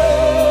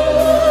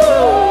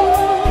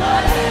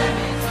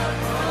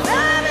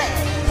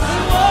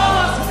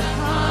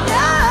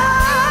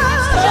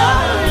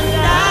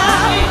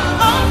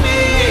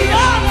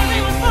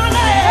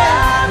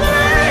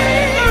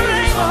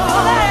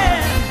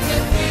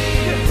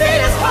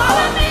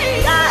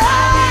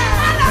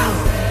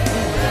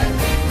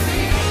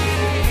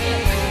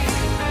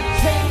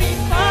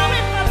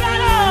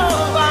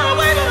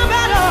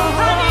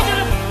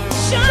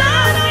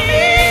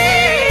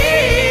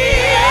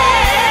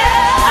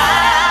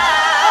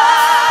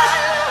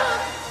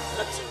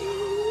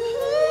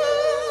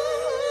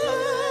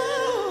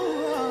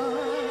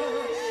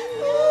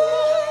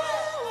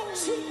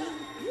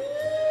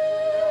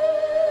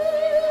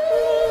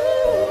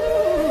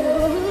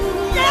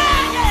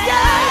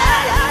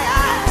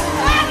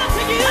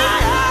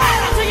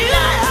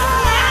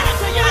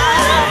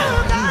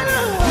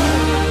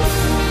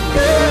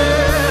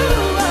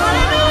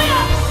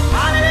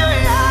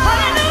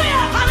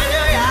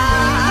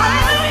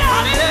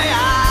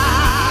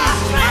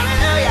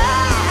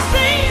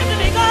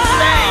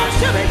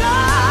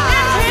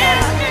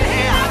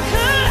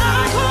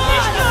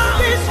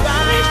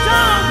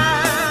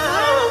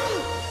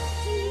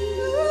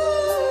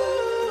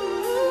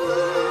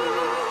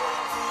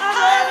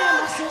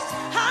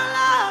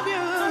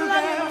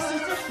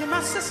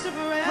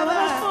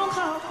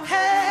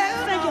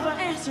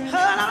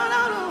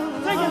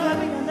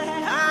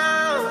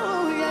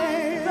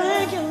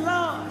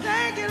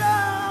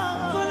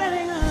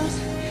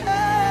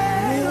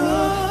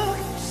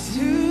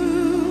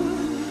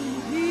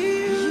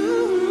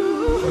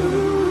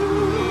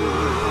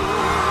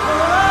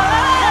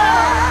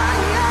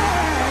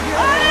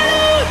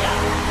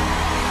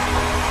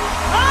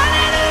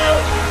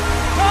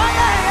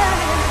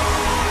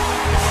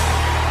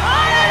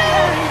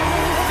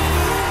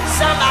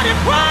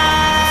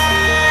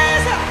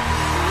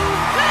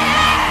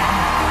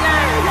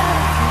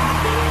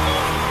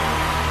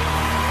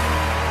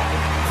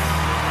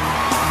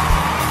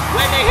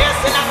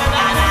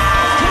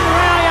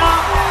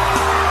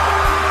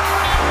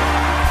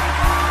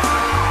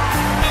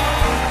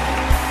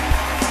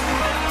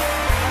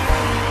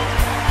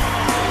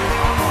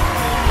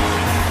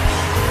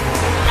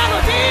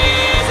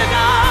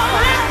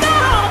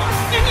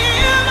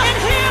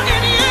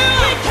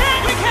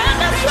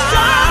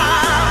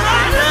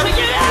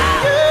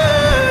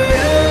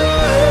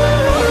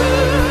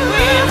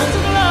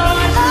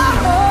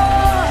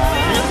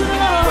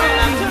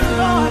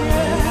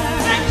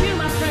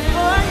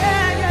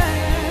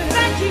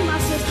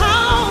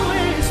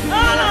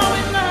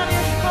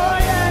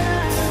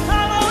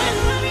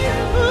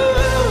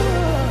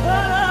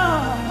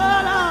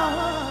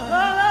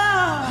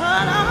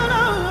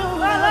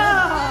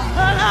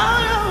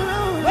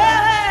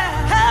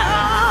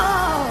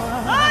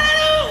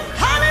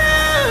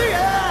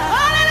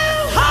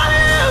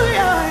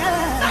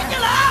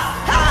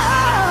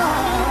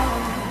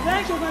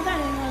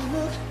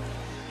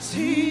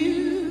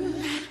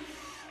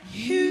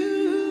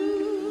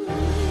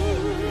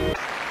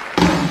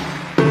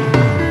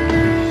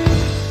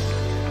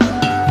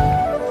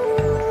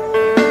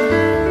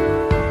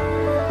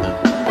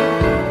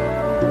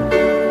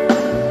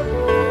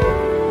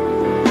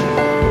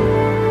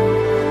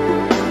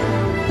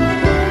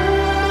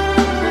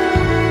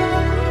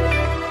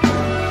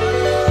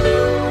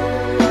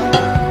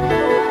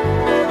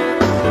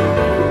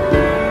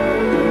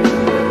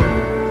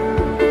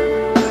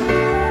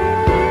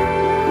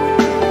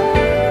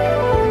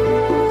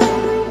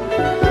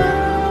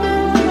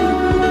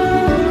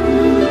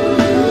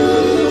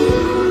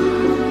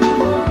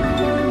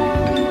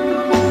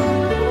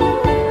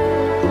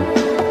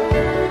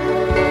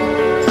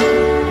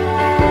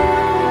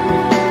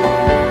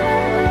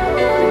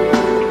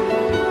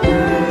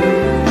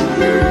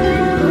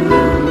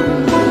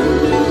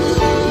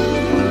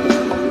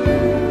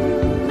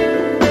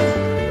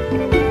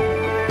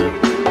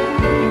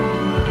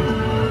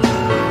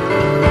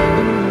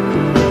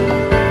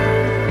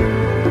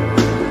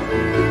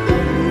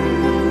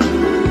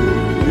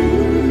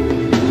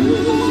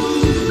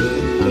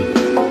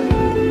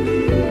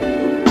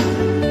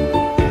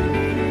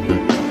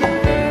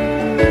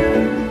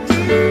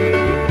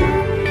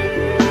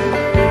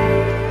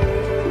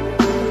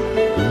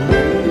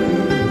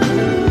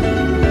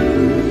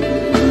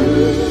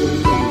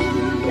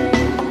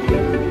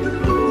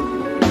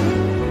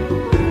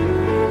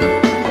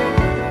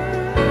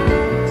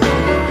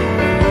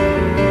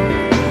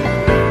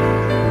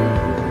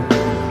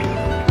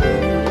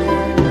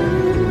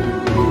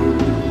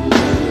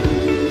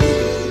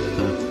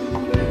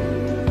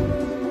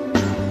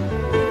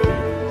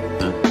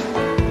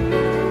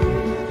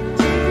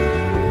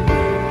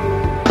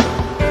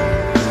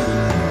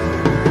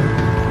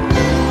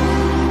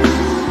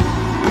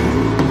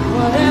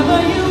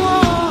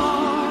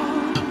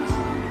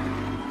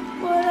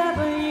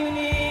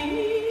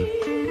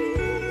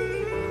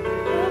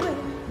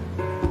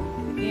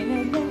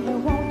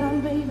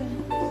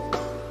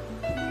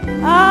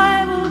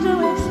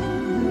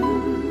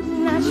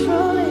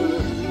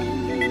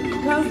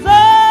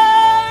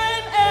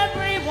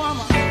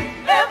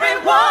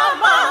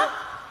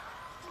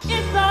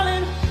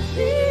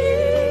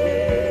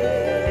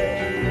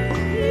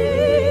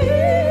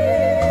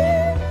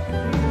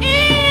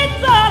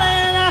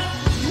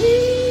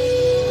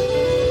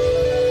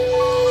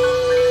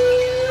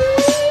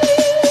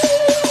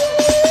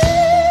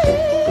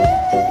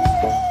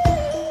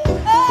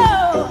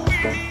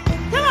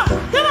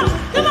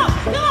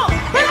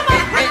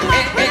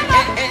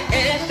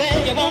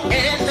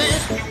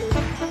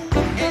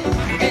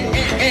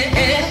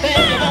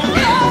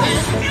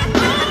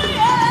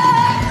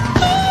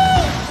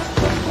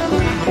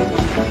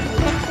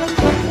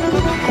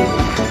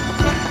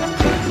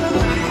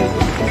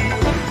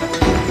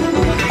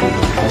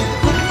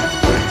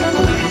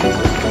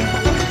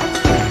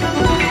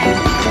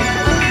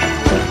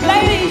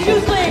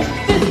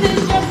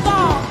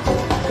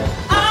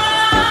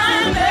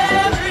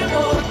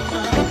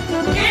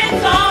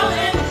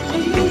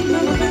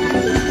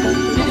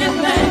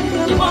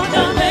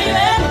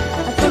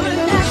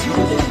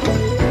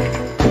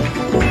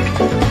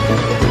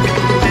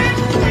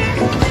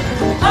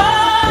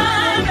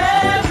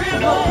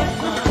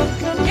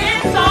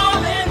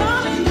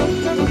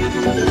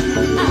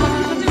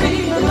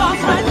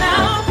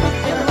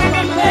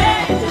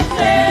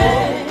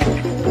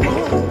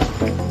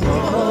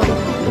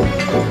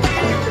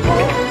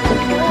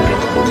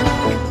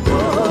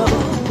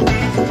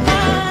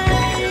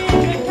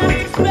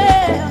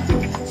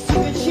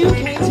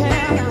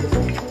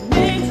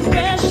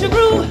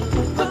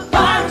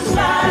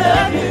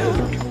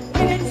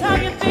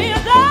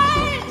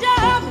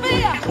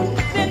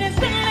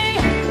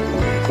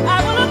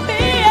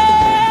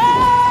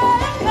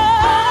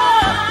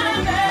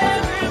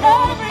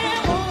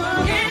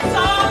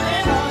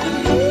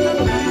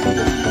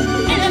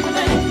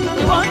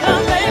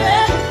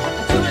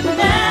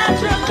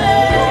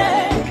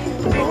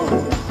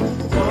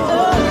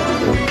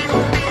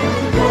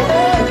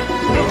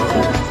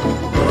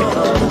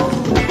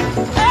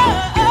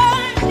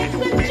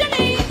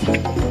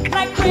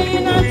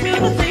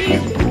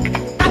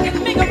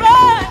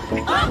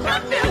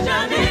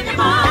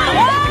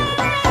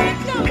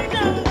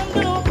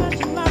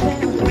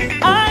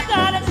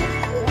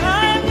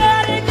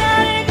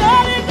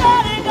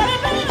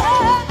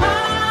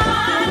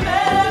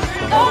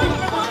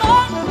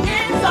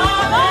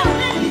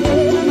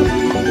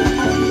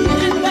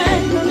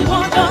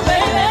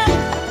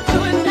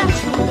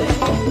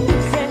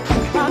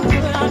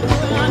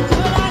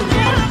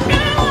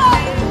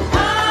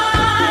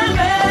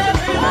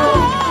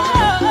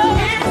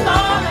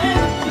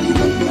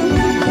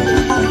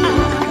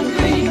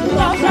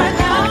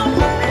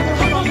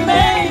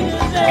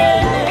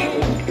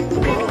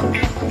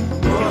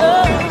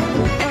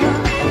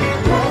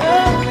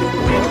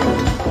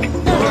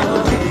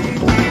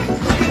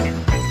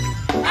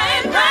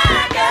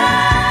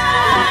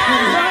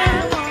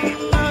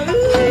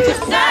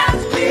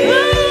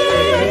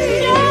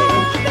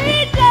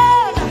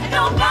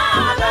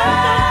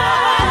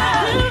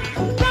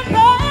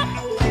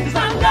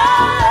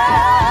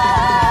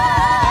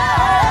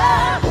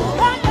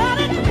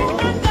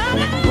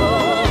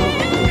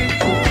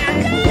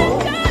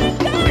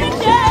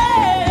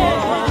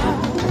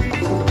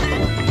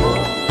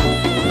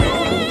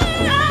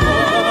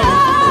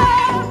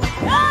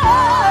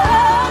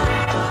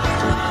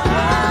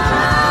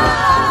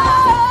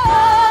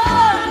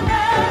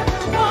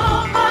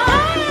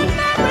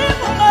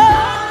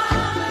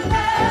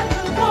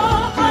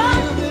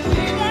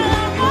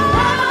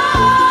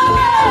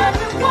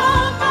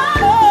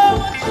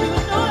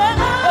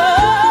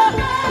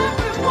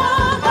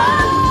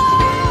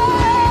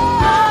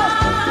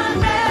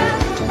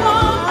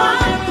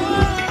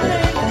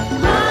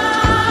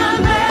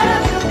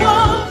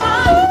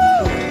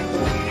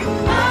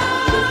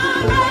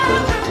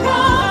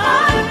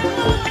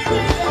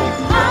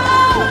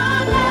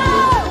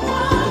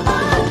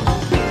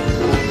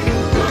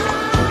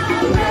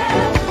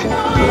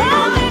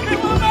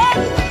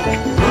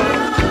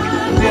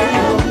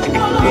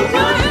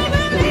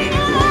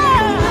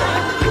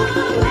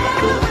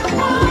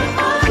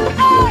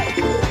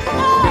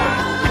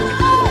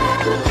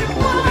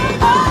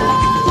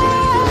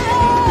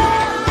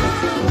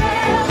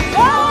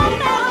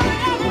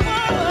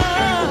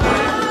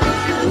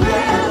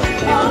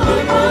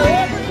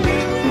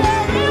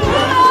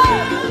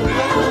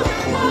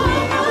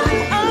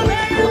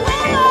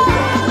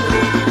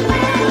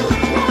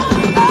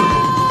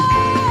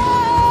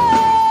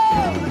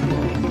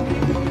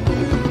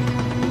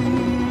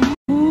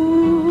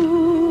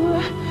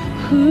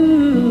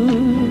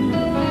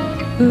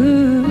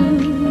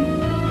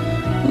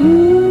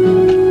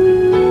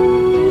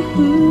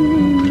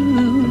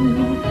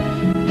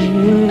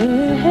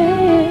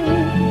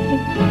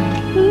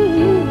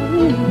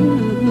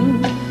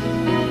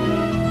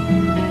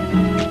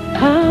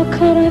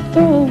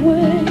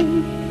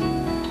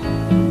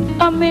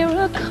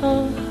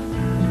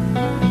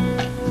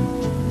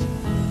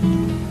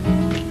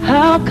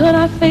 How could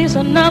I face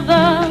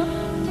another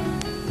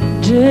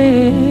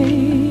day?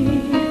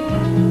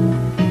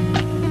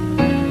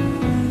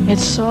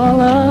 It's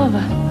all of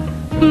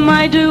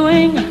my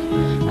doing.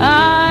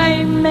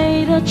 I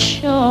made a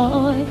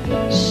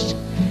choice,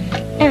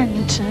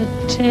 and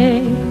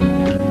today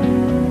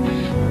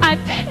I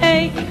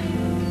pay.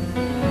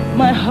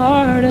 My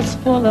heart is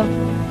full of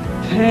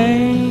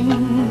pain.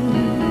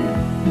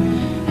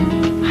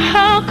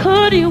 How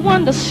could you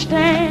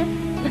understand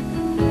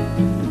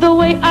the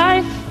way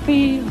I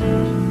feel?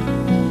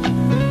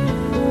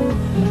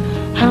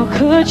 How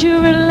could you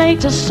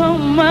relate to so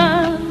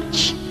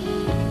much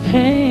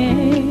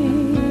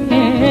pain?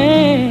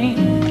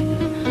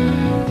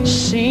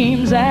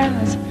 Seems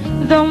as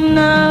though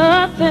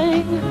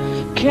nothing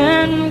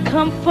can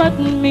comfort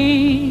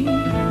me.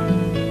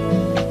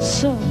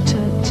 So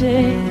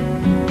today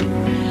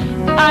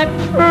I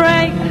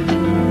pray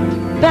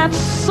that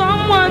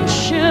someone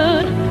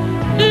should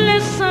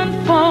listen,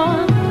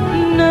 for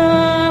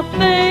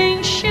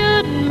nothing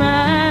should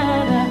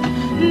matter,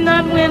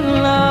 not when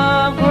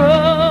love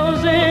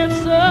grows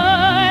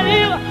inside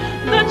you.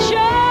 The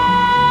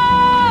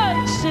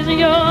choice is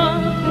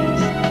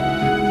yours.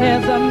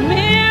 There's a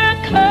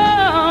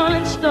miracle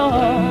in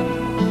store.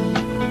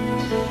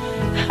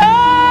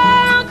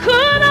 How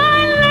could I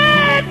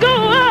let go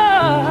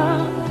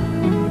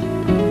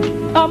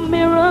of a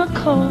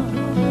miracle?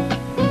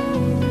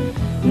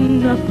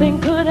 Nothing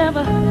could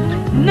ever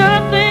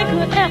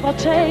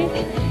take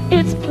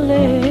its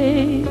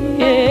place.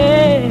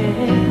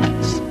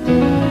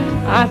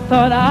 I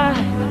thought I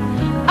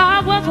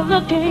was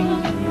looking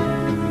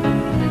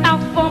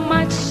out for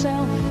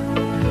myself,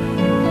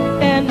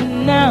 and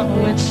now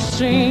it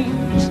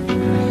seems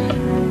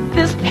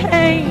this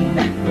pain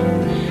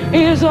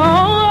is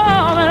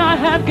all that I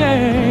have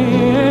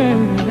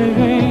gained.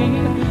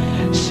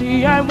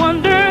 See, I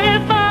wonder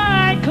if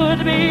I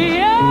could be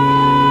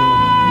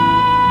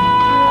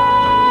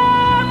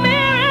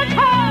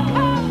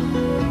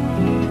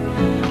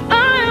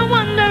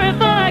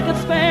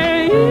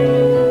spare you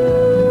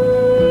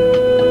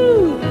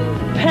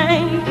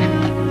pain.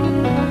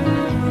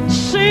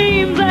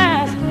 Seems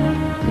as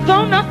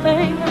though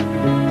nothing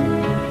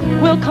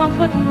will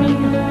comfort me.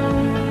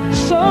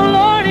 So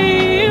Lord,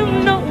 you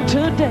know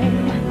today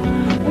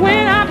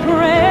when I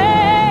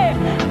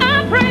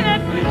pray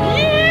that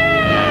you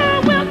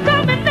will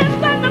come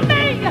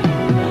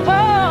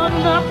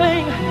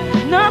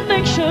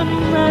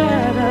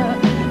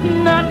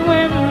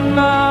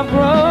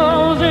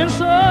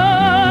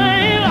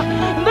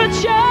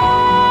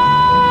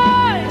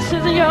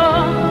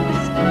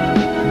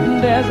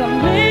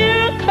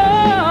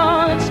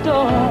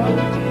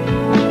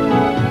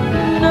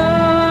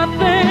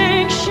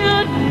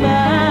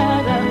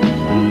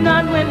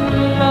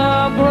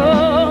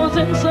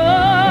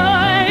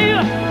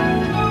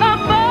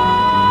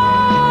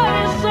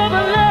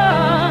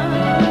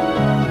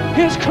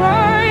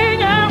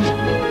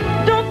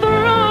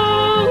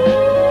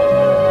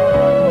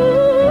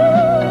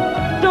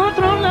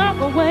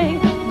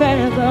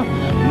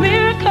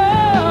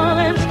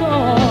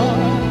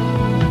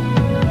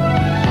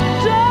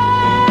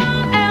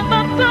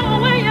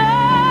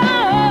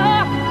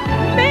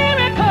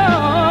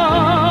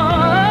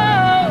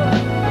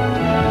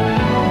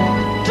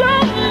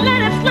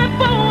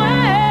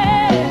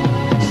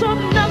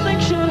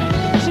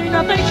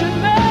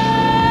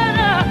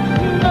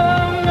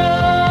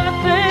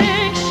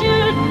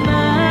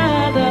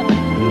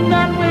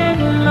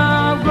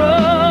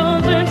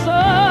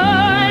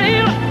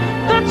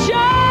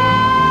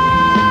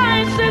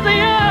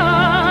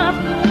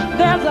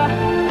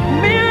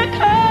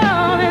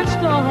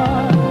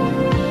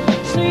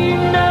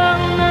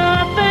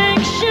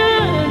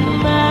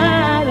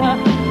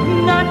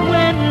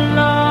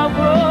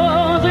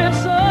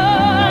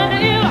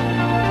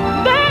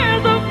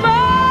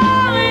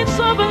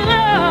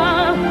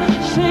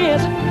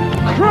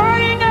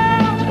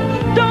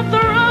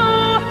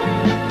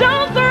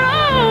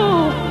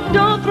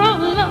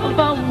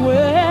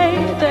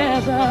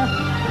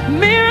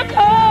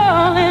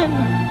miracle in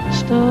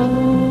store.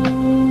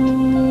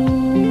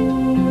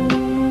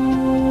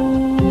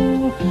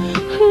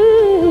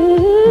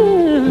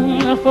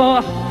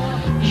 For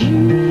you.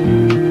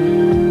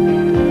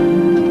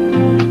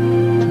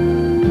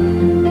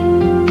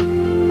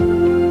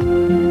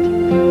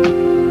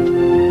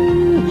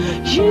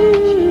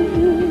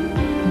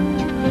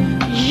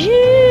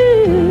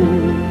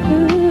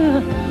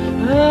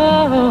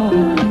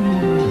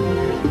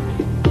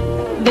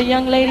 The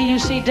young lady you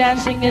see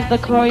dancing is the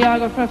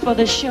choreographer for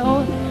the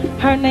show.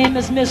 Her name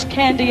is Miss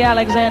Candy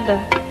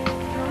Alexander.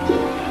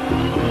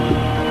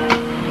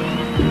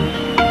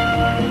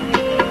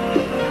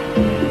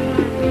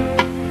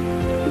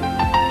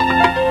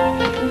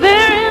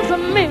 There is a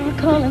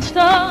miracle in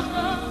store.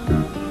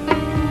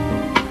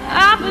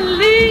 I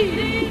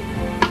believe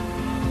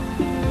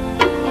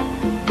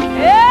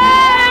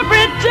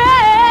every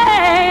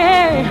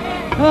day,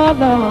 oh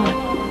Lord,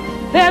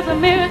 there's a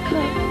miracle.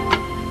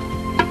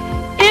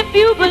 If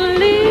you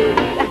believe,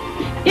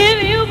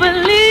 if you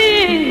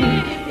believe,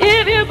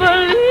 if you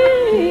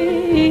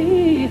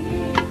believe,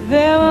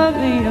 there will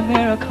be a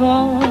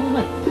miracle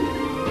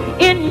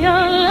in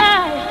your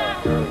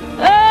life.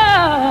 Oh,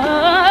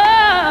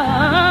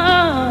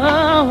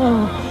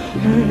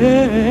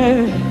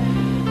 yeah.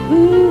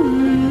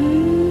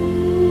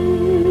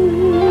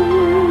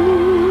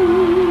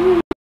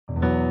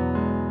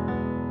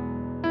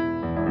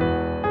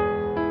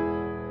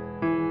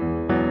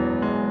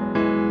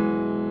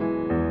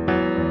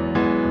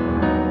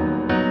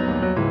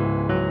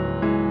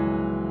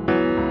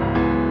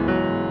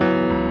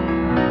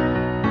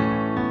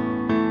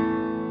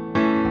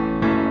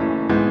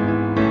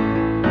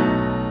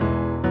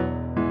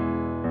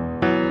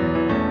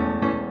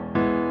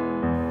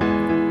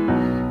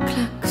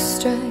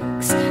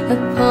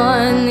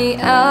 Upon the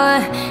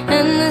hour,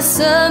 and the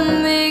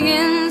sun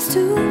begins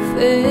to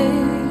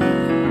fade.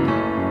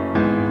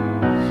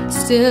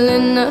 Still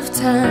enough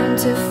time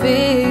to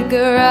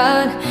figure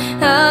out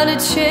how to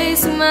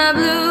chase my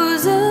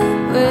blues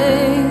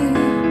away.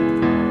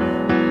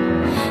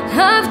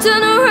 I've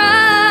done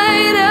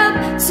right up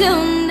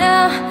till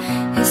now.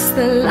 It's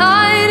the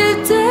light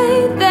of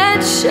day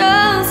that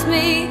shows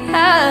me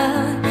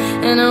how.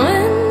 And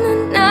when the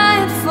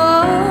night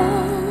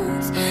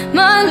falls,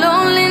 my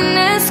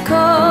loneliness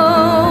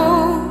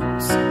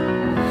calls.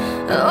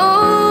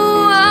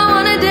 Oh, I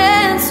wanna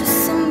dance with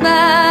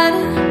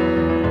somebody.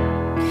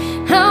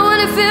 I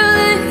wanna feel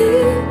the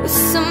heat with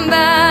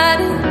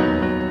somebody.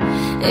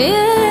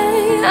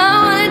 Yeah, I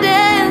wanna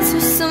dance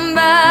with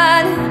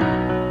somebody.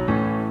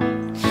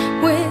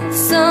 With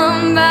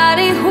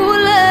somebody who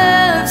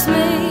loves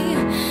me.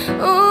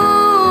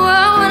 Oh,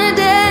 I wanna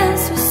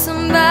dance with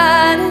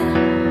somebody.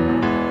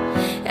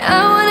 I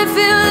wanna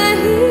feel the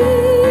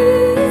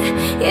heat.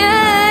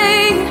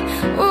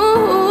 Yeah,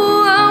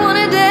 ooh, I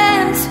wanna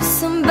dance with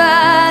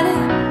somebody.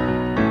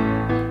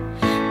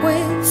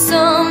 With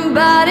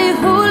somebody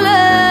who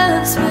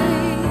loves me.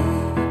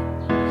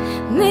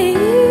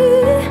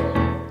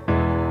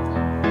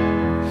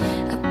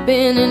 I've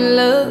been in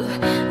love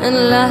and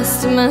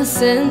lost my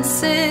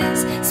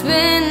senses,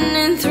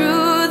 spinning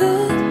through the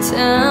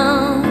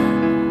town.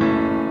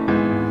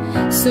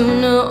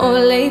 Sooner or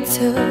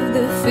later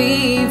the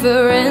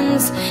fever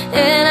ends,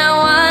 and I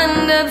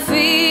wind up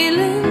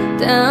feeling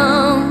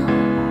down.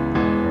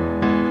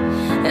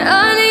 I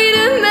need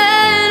a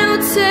man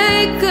who'll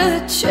take a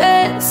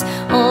chance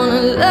on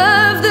a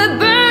love that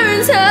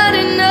burns hot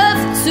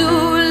enough to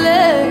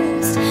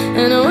last.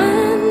 And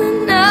when the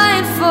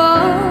night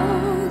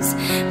falls,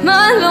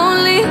 my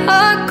lonely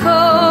heart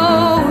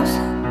calls.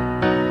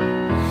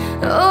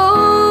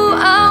 Oh,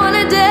 I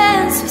wanna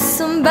dance with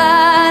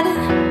somebody.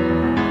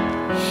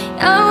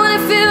 I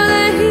wanna feel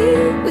the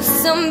heat with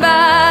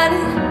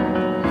somebody.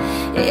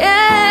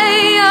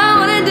 Yeah, I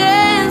wanna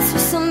dance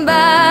with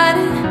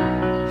somebody.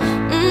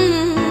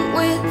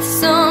 With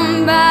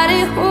somebody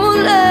who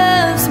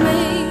loves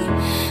me.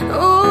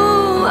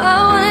 Oh, I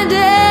wanna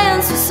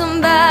dance with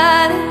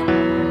somebody.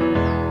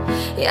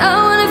 Yeah, I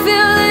wanna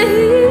feel the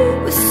heat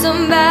with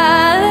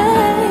somebody.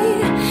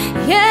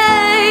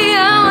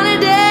 Yeah, I wanna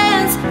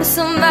dance with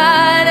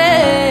somebody.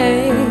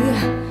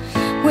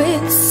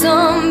 With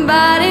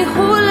somebody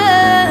who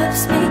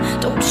loves me.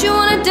 Don't you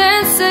wanna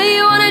dance? Say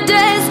you wanna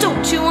dance.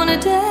 Don't you wanna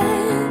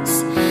dance?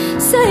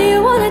 Say you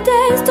wanna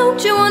dance. Don't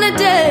you wanna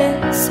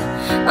dance?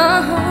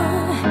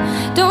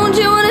 Don't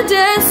you wanna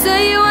dance? Say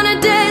you wanna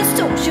dance.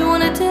 Don't you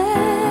wanna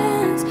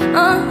dance?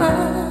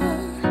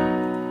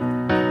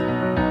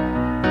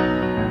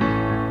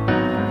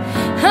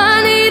 I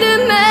need a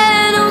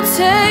man who'll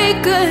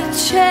take a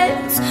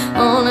chance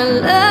on a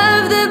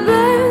love that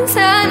burns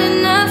hot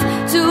enough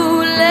to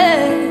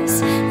last.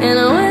 And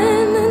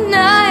when the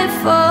night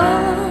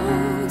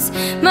falls,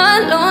 my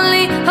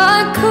lonely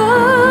heart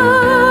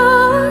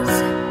calls.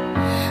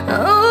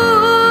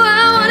 Oh,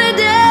 I wanna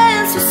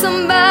dance with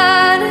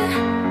somebody.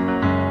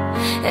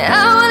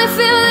 I wanna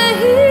feel the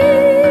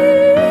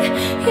heat.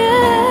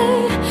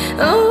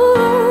 Yeah.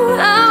 Oh,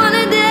 I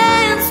wanna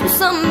dance with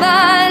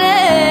somebody.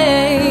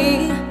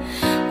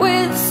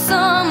 With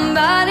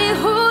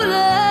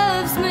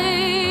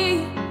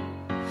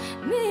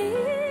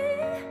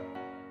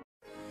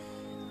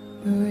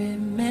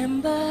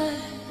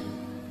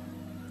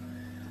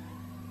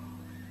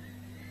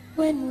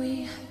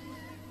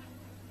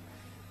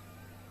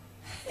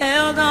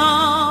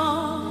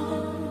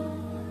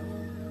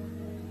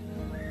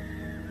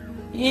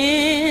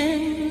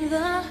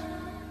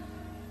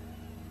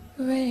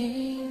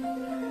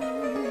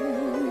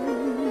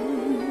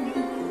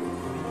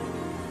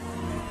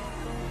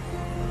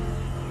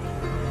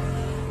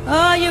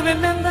Oh, you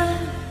remember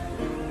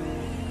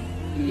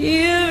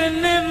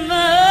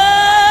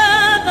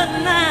the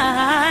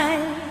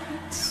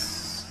nights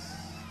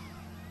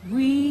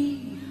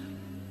we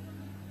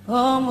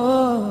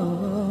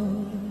almost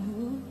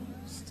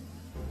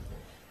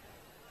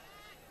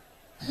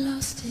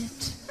lost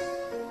it.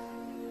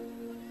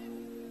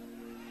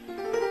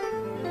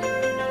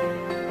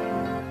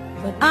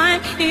 But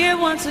I'm here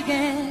once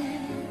again,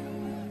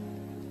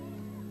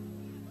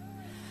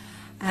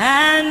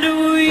 and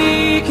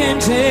we can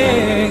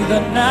take the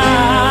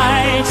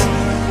night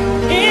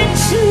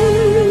into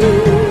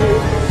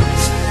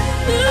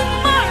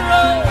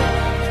tomorrow,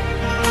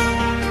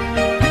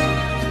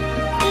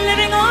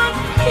 living on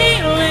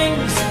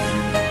feelings,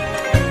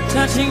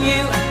 touching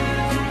you,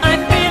 I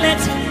feel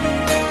it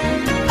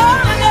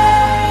all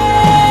again.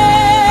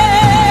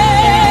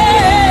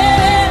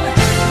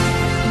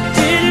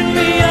 Didn't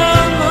we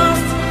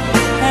almost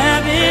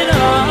have it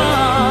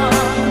all?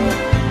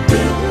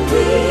 Didn't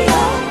we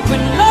all?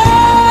 When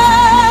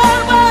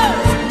love was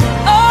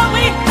all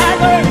we had,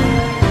 were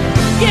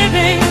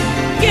giving,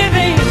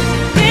 giving,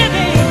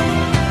 giving.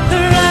 The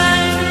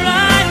right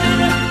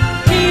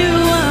you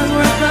was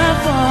worth the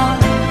fall,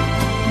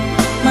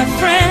 my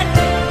friend.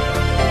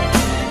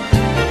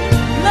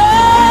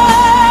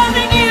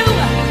 Loving you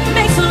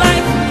makes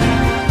life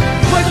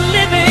worth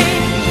living.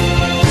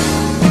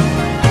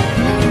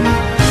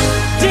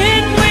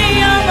 Didn't we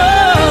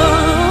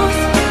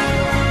almost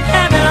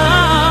have it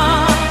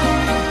all?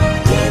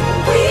 Didn't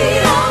we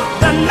all?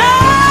 The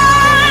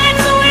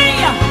nights we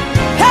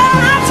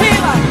held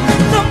till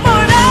the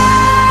morning.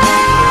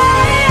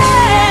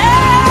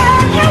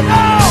 You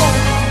know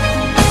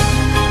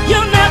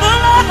you'll never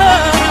love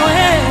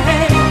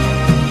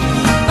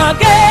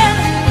again.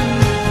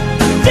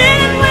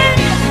 Didn't we?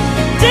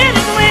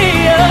 Didn't we?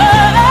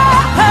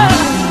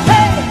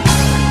 Hey,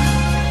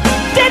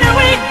 didn't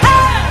we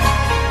have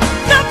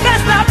the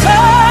best of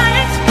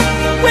times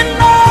when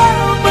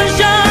love was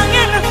young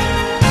and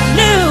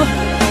new?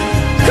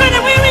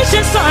 Couldn't we reach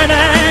inside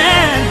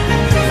and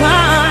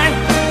find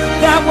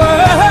that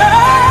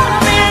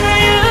world in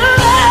you?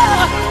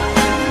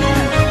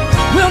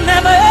 We'll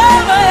never,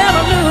 ever,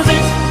 ever lose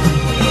it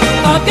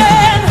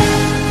again.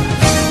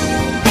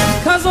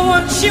 'Cause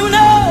once you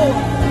know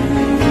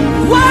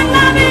what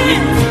love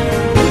is,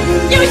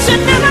 you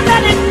should never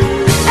let it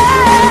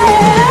end.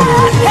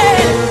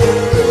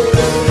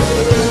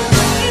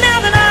 Now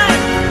that I'm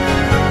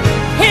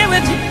here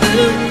with you,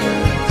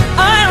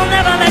 I'll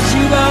never let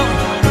you go.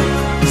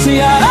 See,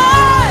 I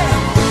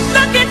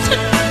look into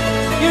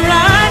your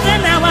eyes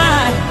and now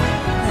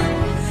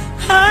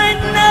I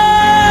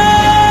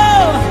know,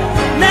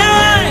 now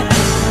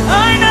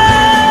I know.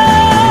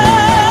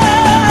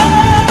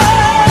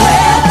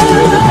 Where do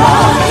the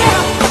broken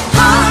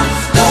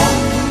hearts go?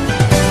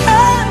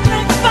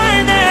 They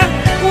find their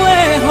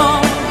way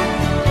home,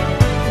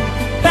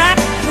 back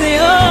to the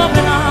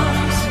open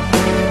arms.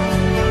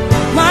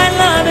 My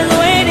love is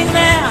waiting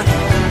there.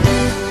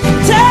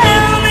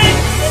 Tell me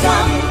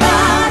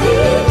somebody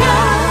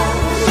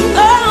knows.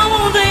 Oh,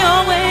 won't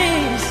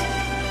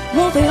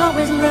they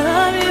always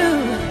love you?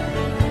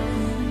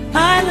 I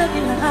look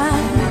in your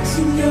eyes,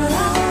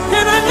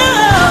 and I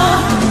know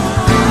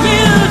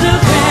you do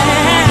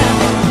care.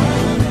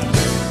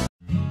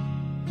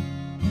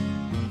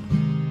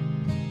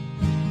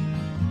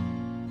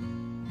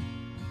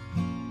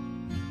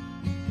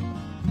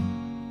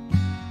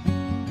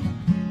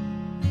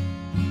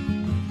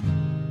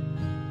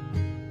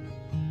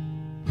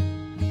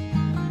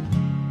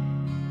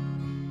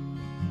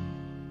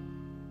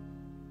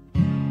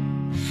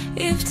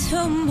 If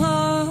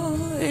tomorrow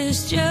is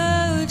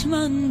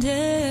Judgment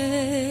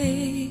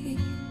Day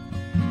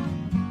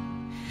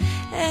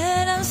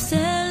and I'm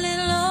standing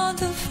on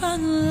the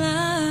front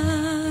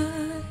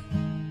line,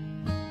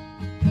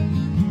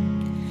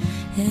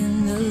 and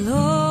the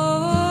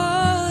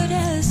Lord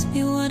asks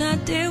me what I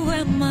did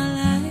with my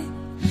life,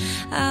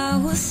 I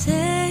will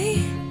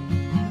say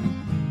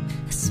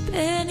I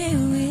spent it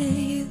with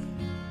you.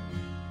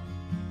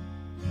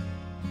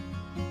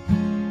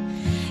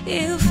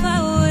 If I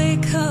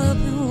wake up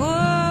in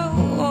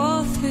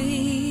Vol.3,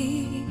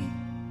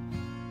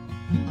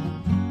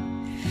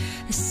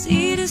 I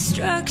see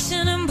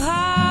destruction and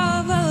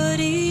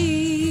poverty,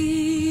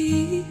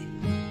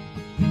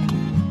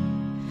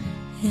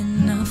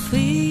 and I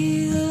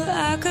feel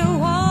like I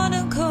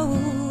wanna go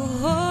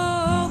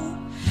home.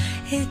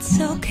 It's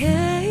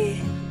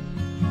okay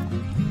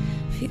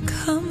if you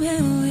come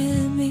in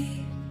with me,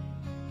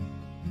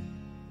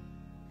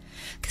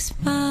 'cause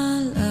my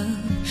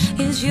love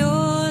is your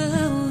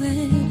love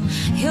and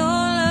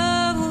your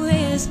love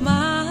is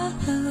my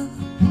love.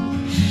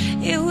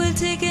 It will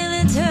take an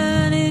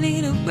eternity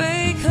to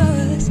break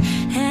us,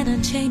 and a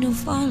chain of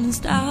falling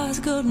stars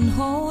couldn't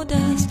hold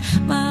us.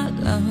 My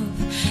love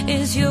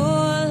is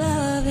your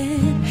love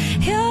and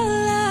your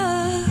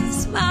love is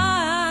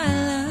my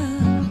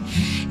love.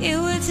 It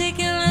will take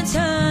an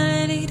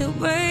eternity to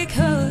break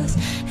us,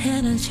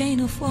 and a chain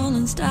of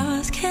falling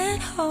stars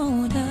can't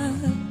hold us.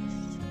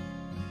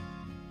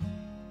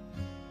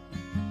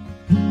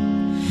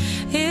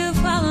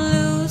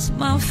 lost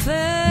my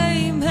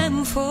fame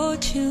and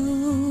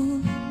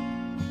fortune,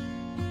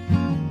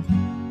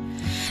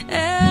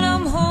 and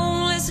I'm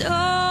homeless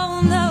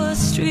on the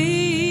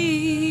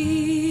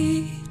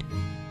street,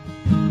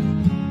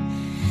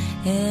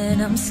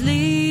 and I'm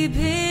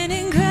sleeping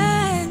in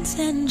Grand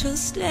Central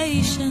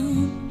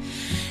Station.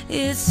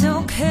 It's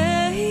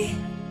okay,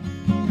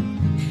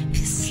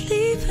 be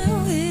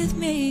sleeping with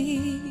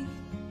me.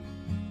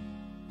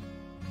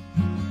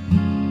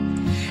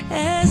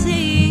 As the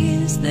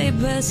years they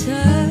pass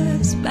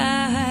us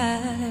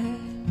by,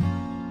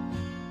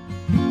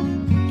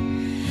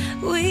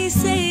 we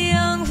stay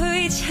young for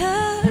each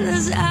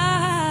other's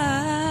eyes,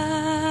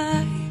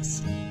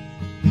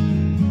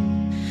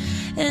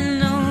 and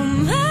no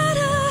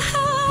matter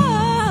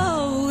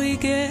how we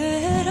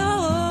get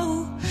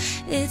old,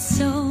 it's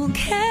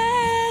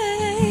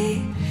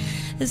okay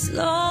as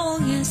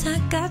long as I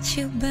got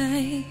you,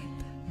 babe.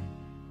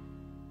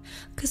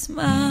 'Cause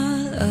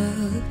my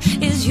love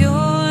is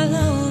your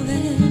love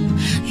and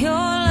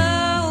your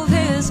love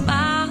is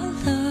my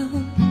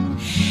love.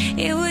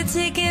 It would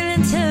take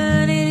an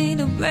eternity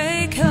to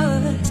break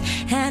us,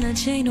 and a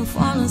chain of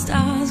falling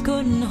stars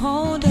couldn't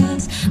hold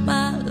us.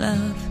 My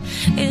love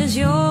is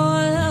your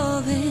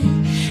love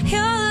and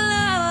your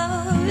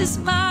love is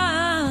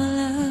my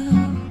love.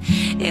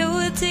 It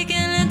would take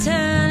an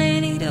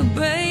eternity to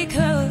break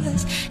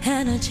us,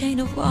 and a chain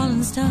of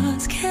falling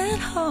stars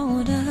can't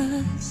hold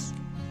us.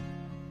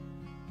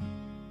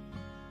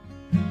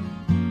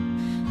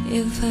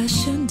 If I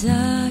should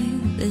die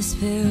this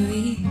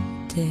very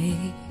day,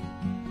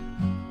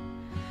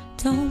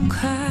 don't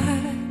cry,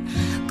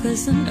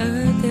 'cause on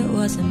earth it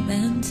wasn't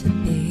meant to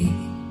be.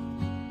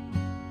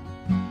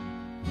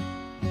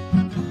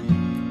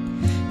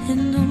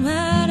 And no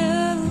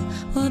matter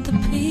what the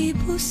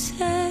people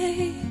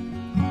say,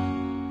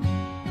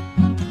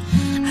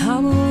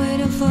 I'll be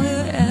waiting for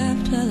you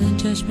after the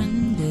judgment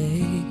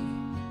day.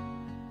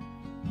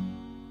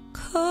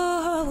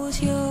 'Cause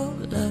your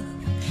love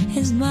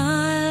is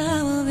my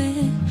love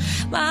and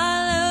my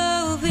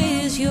love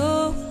is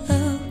your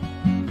love.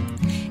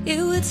 It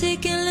would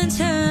take an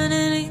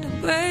eternity to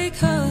break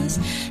us,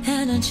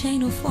 and a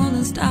chain of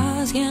falling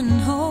stars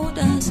can't hold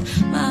us.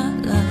 My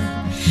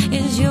love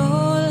is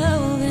your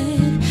love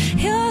and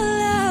your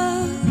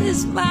love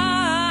is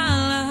my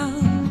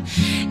love.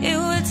 It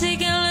would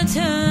take an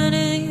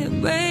eternity to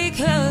break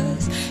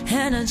us,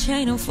 and a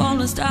chain of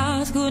falling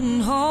stars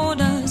couldn't hold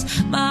us.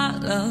 My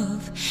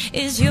love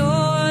is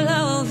your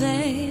love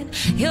and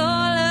your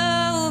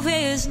love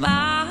is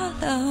my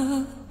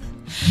love.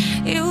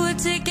 It would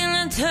take an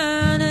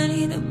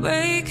eternity to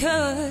break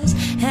us,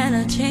 and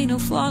a chain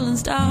of falling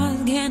stars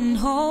can't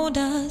hold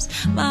us.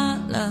 My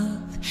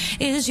love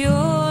is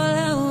your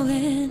love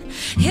and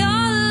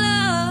your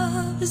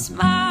love is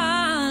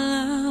my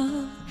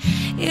love.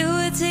 It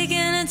would take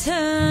an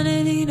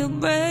eternity to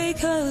break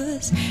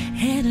us,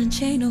 and a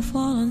chain of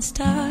falling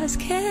stars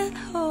can't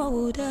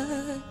hold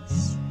us.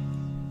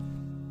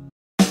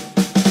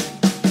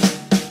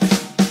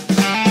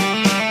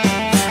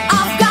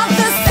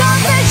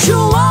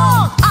 You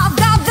want, I've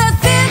got the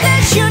thing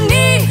that you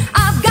need.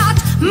 I've got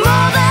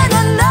more than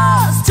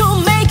enough to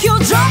make you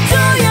drop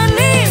to your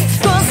knees.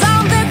 'Cause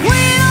I'm the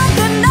queen of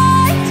the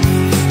night,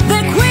 the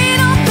queen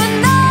of the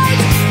night.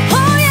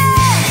 Oh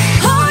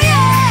yeah, oh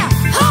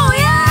yeah, oh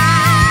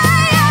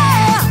yeah,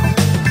 yeah.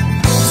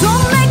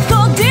 Don't make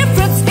no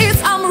difference if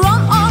I'm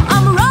wrong or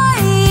I'm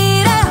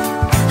right.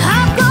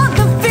 I've got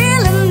the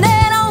feeling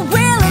that I'm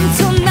willing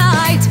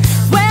tonight.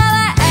 Well,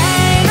 I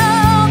ain't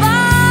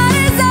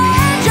nobody's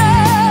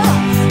angel.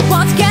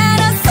 What can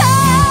I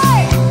say?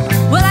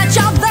 Well, I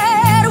jump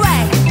that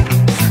way.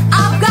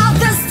 I've got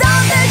the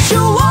stuff that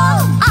you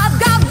want, I've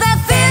got the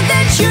thing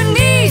that you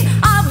need.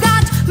 I've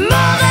got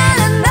more than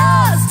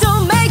enough to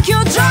make you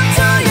drop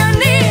to your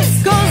knees.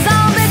 'Cause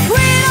I'm the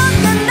queen of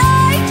the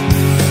night,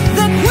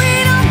 the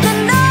queen of the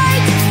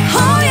night.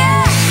 Oh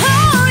yeah,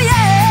 oh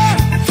yeah.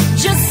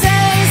 Just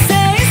say,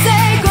 say,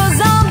 say. 'Cause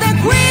I'm the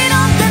queen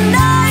of the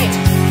night,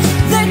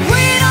 the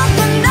queen of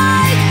the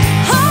night.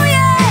 Oh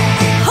yeah,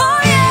 oh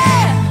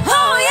yeah,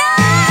 oh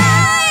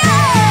yeah,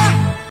 yeah.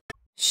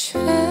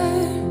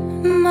 Share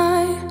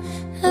my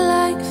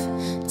life,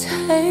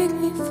 take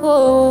me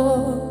for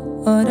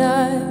what I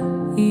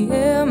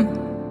am,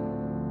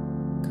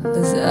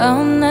 'cause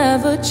I'll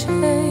never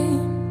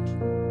change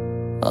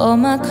all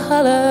my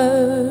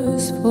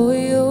colors for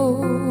you.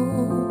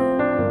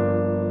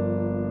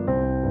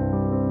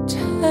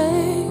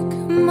 Take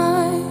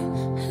my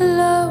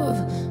love,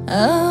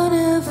 I'll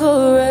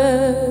never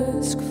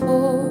ask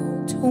for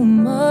too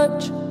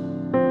much,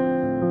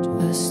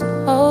 just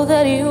all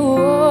that you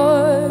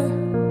are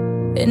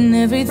and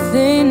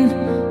everything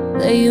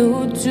that you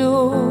do.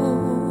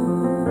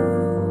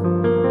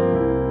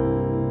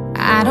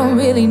 I don't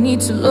really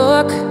need to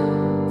look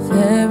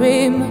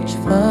very much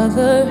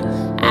further.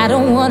 I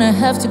don't wanna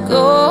have to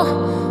go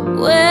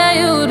where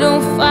you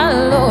don't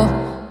follow.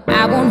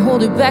 I won't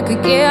hold it back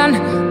again.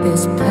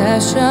 This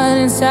passion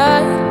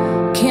inside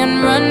can't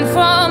run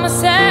from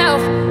myself.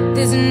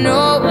 There's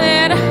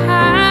nowhere to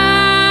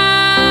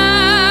hide.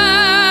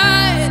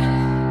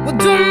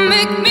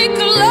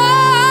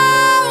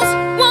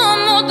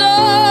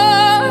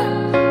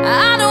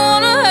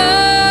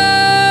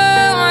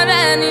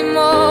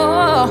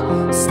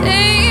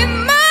 Stay in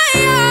my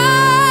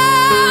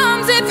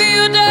arms if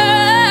you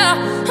dare.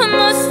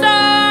 Must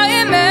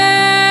I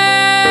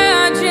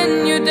imagine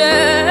you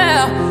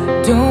there?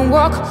 Don't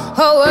walk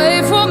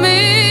away from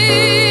me.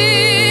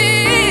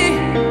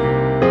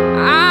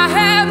 I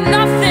have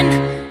nothing,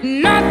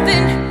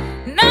 nothing,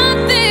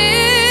 nothing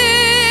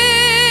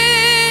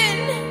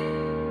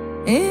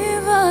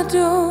if I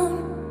don't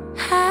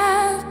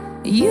have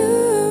you.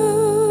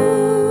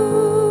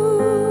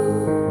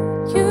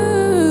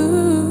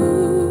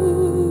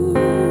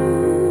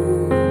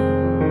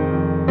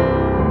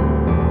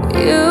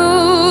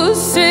 You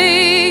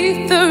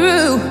see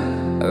through,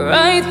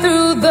 right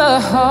through the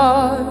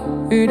heart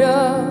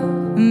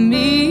of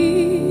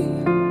me.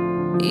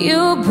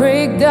 You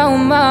break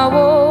down my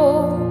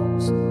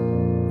walls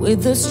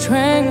with the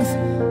strength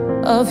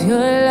of your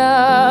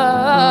love.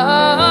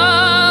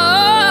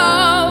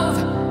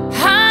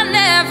 I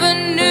never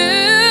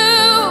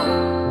knew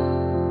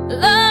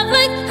love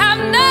like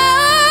I've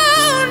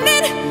known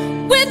it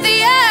with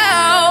you.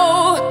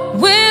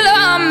 Will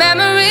our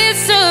memories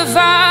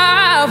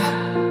survive?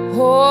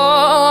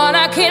 Oh, and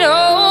I can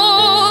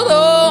hold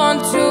on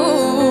to.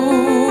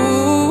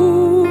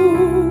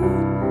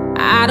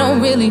 I don't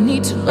really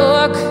need to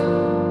look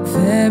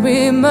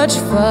very much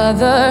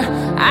further.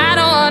 I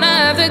don't wanna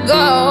have to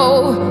go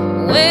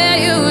where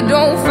you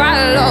don't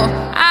follow.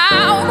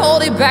 I'll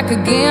hold it back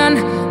again.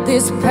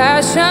 This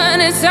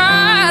passion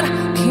inside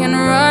can't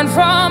run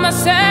from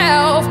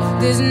myself.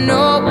 There's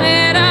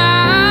nowhere to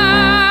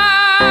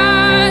hide.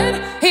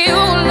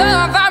 Your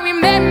love I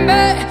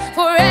remember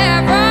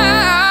forever.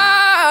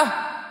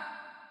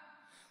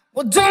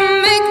 Well,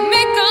 don't make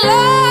me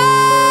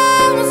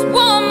close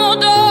one more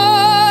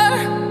door.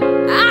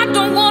 I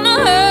don't wanna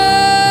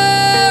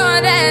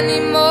hurt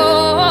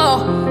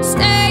anymore.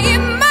 Stay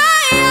in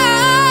my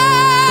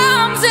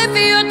arms if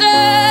you're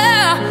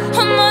there.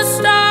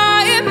 Must I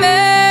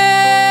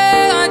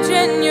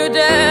imagine you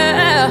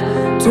there?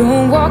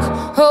 Don't walk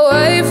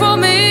away from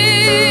me.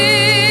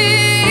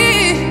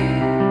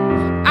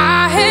 I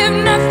have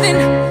nothing,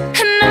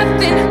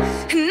 nothing,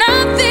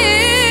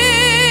 nothing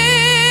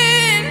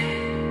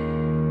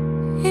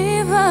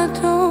if I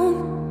don't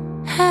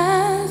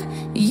have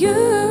you.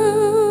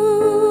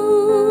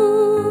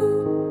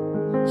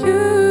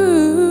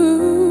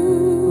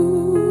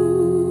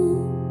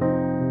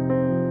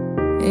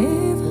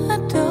 If I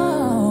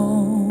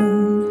don't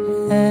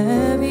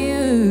have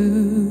you.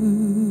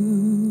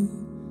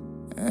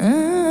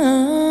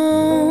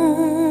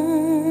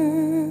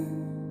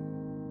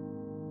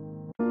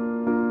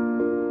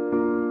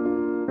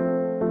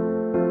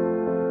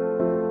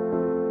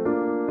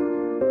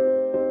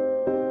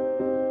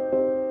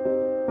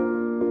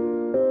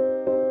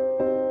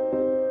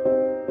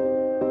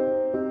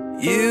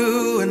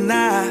 You and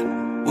I,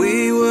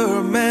 we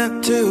were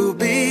meant to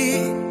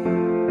be.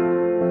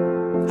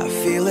 I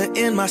feel it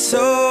in my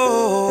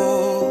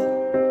soul,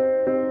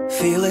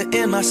 feel it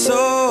in my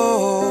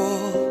soul.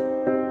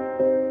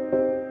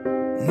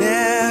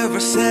 Never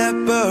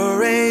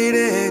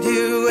separated,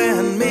 you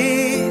and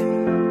me.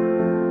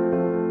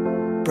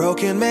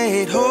 Broken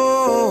made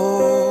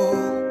whole,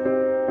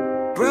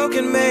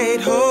 broken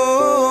made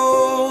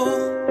whole.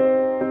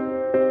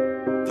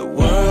 The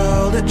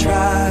world that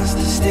tries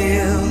to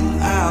steal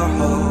our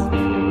hope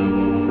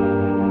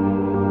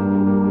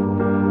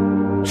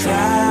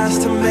tries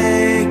to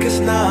make us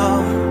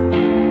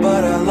numb,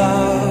 but our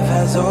love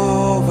has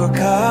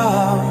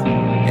overcome.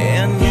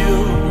 And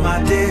you, my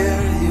dear,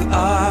 you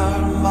are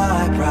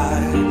my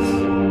prize.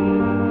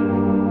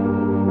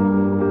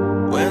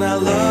 When I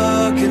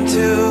look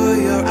into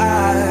your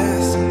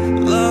eyes,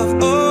 love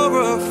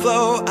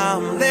overflow,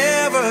 I'm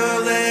never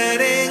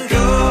letting go.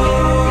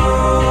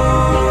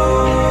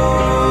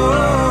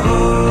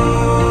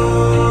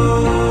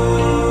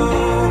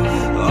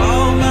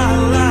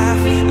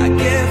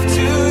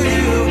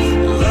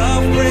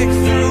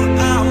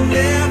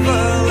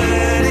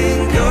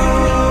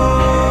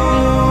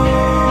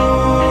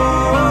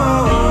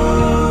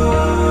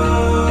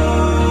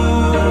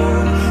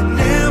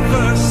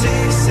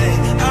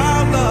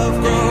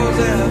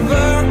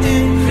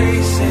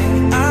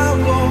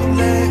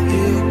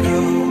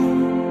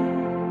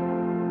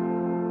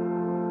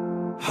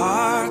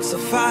 Hearts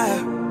of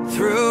fire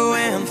through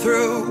and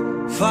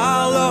through.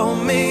 Follow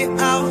me,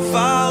 I'll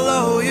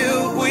follow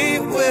you. We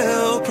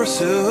will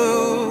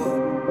pursue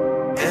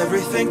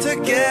everything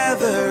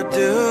together,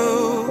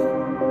 do.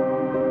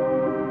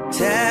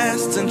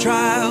 Tests and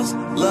trials,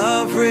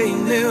 love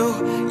renew.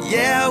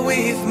 Yeah,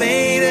 we've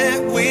made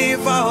it.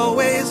 We've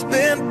always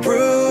been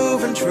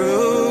proven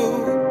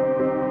true.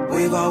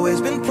 We've always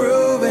been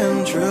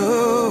proven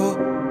true.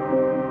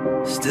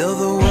 Still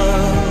the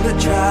world that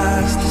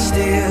tries to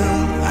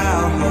steal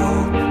our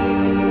hope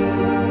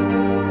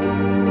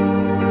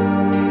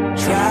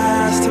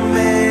tries to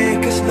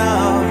make us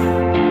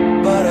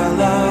numb, but our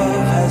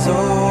love has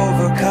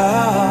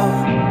overcome.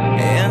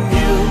 And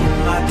you,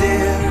 my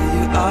dear,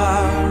 you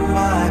are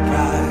my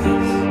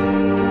prize.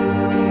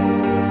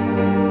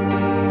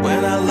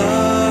 When I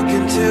look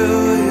into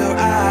your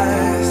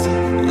eyes,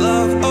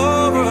 love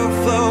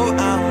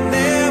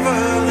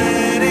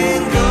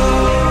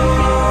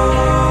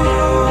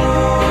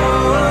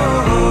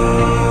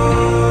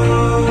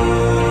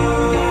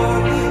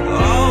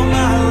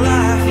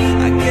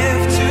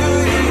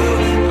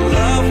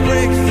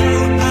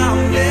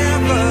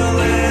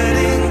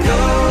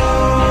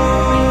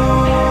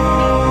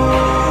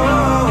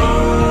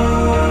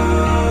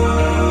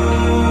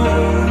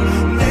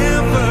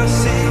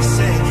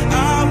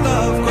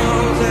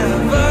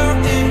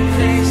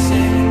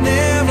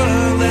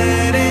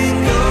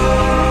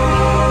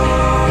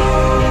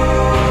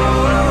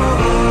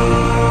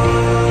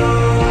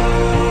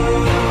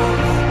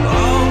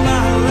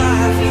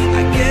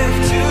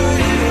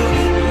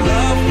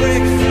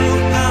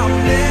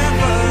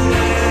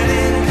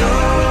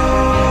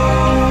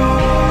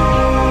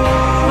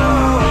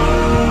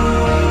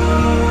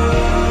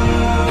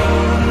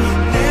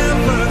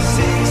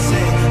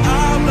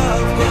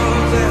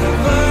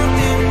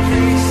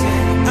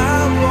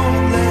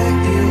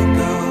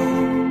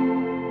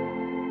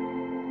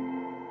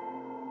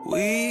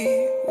We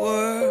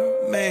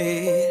were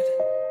made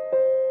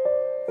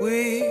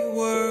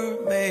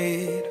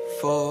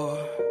for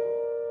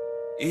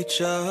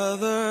each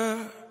other.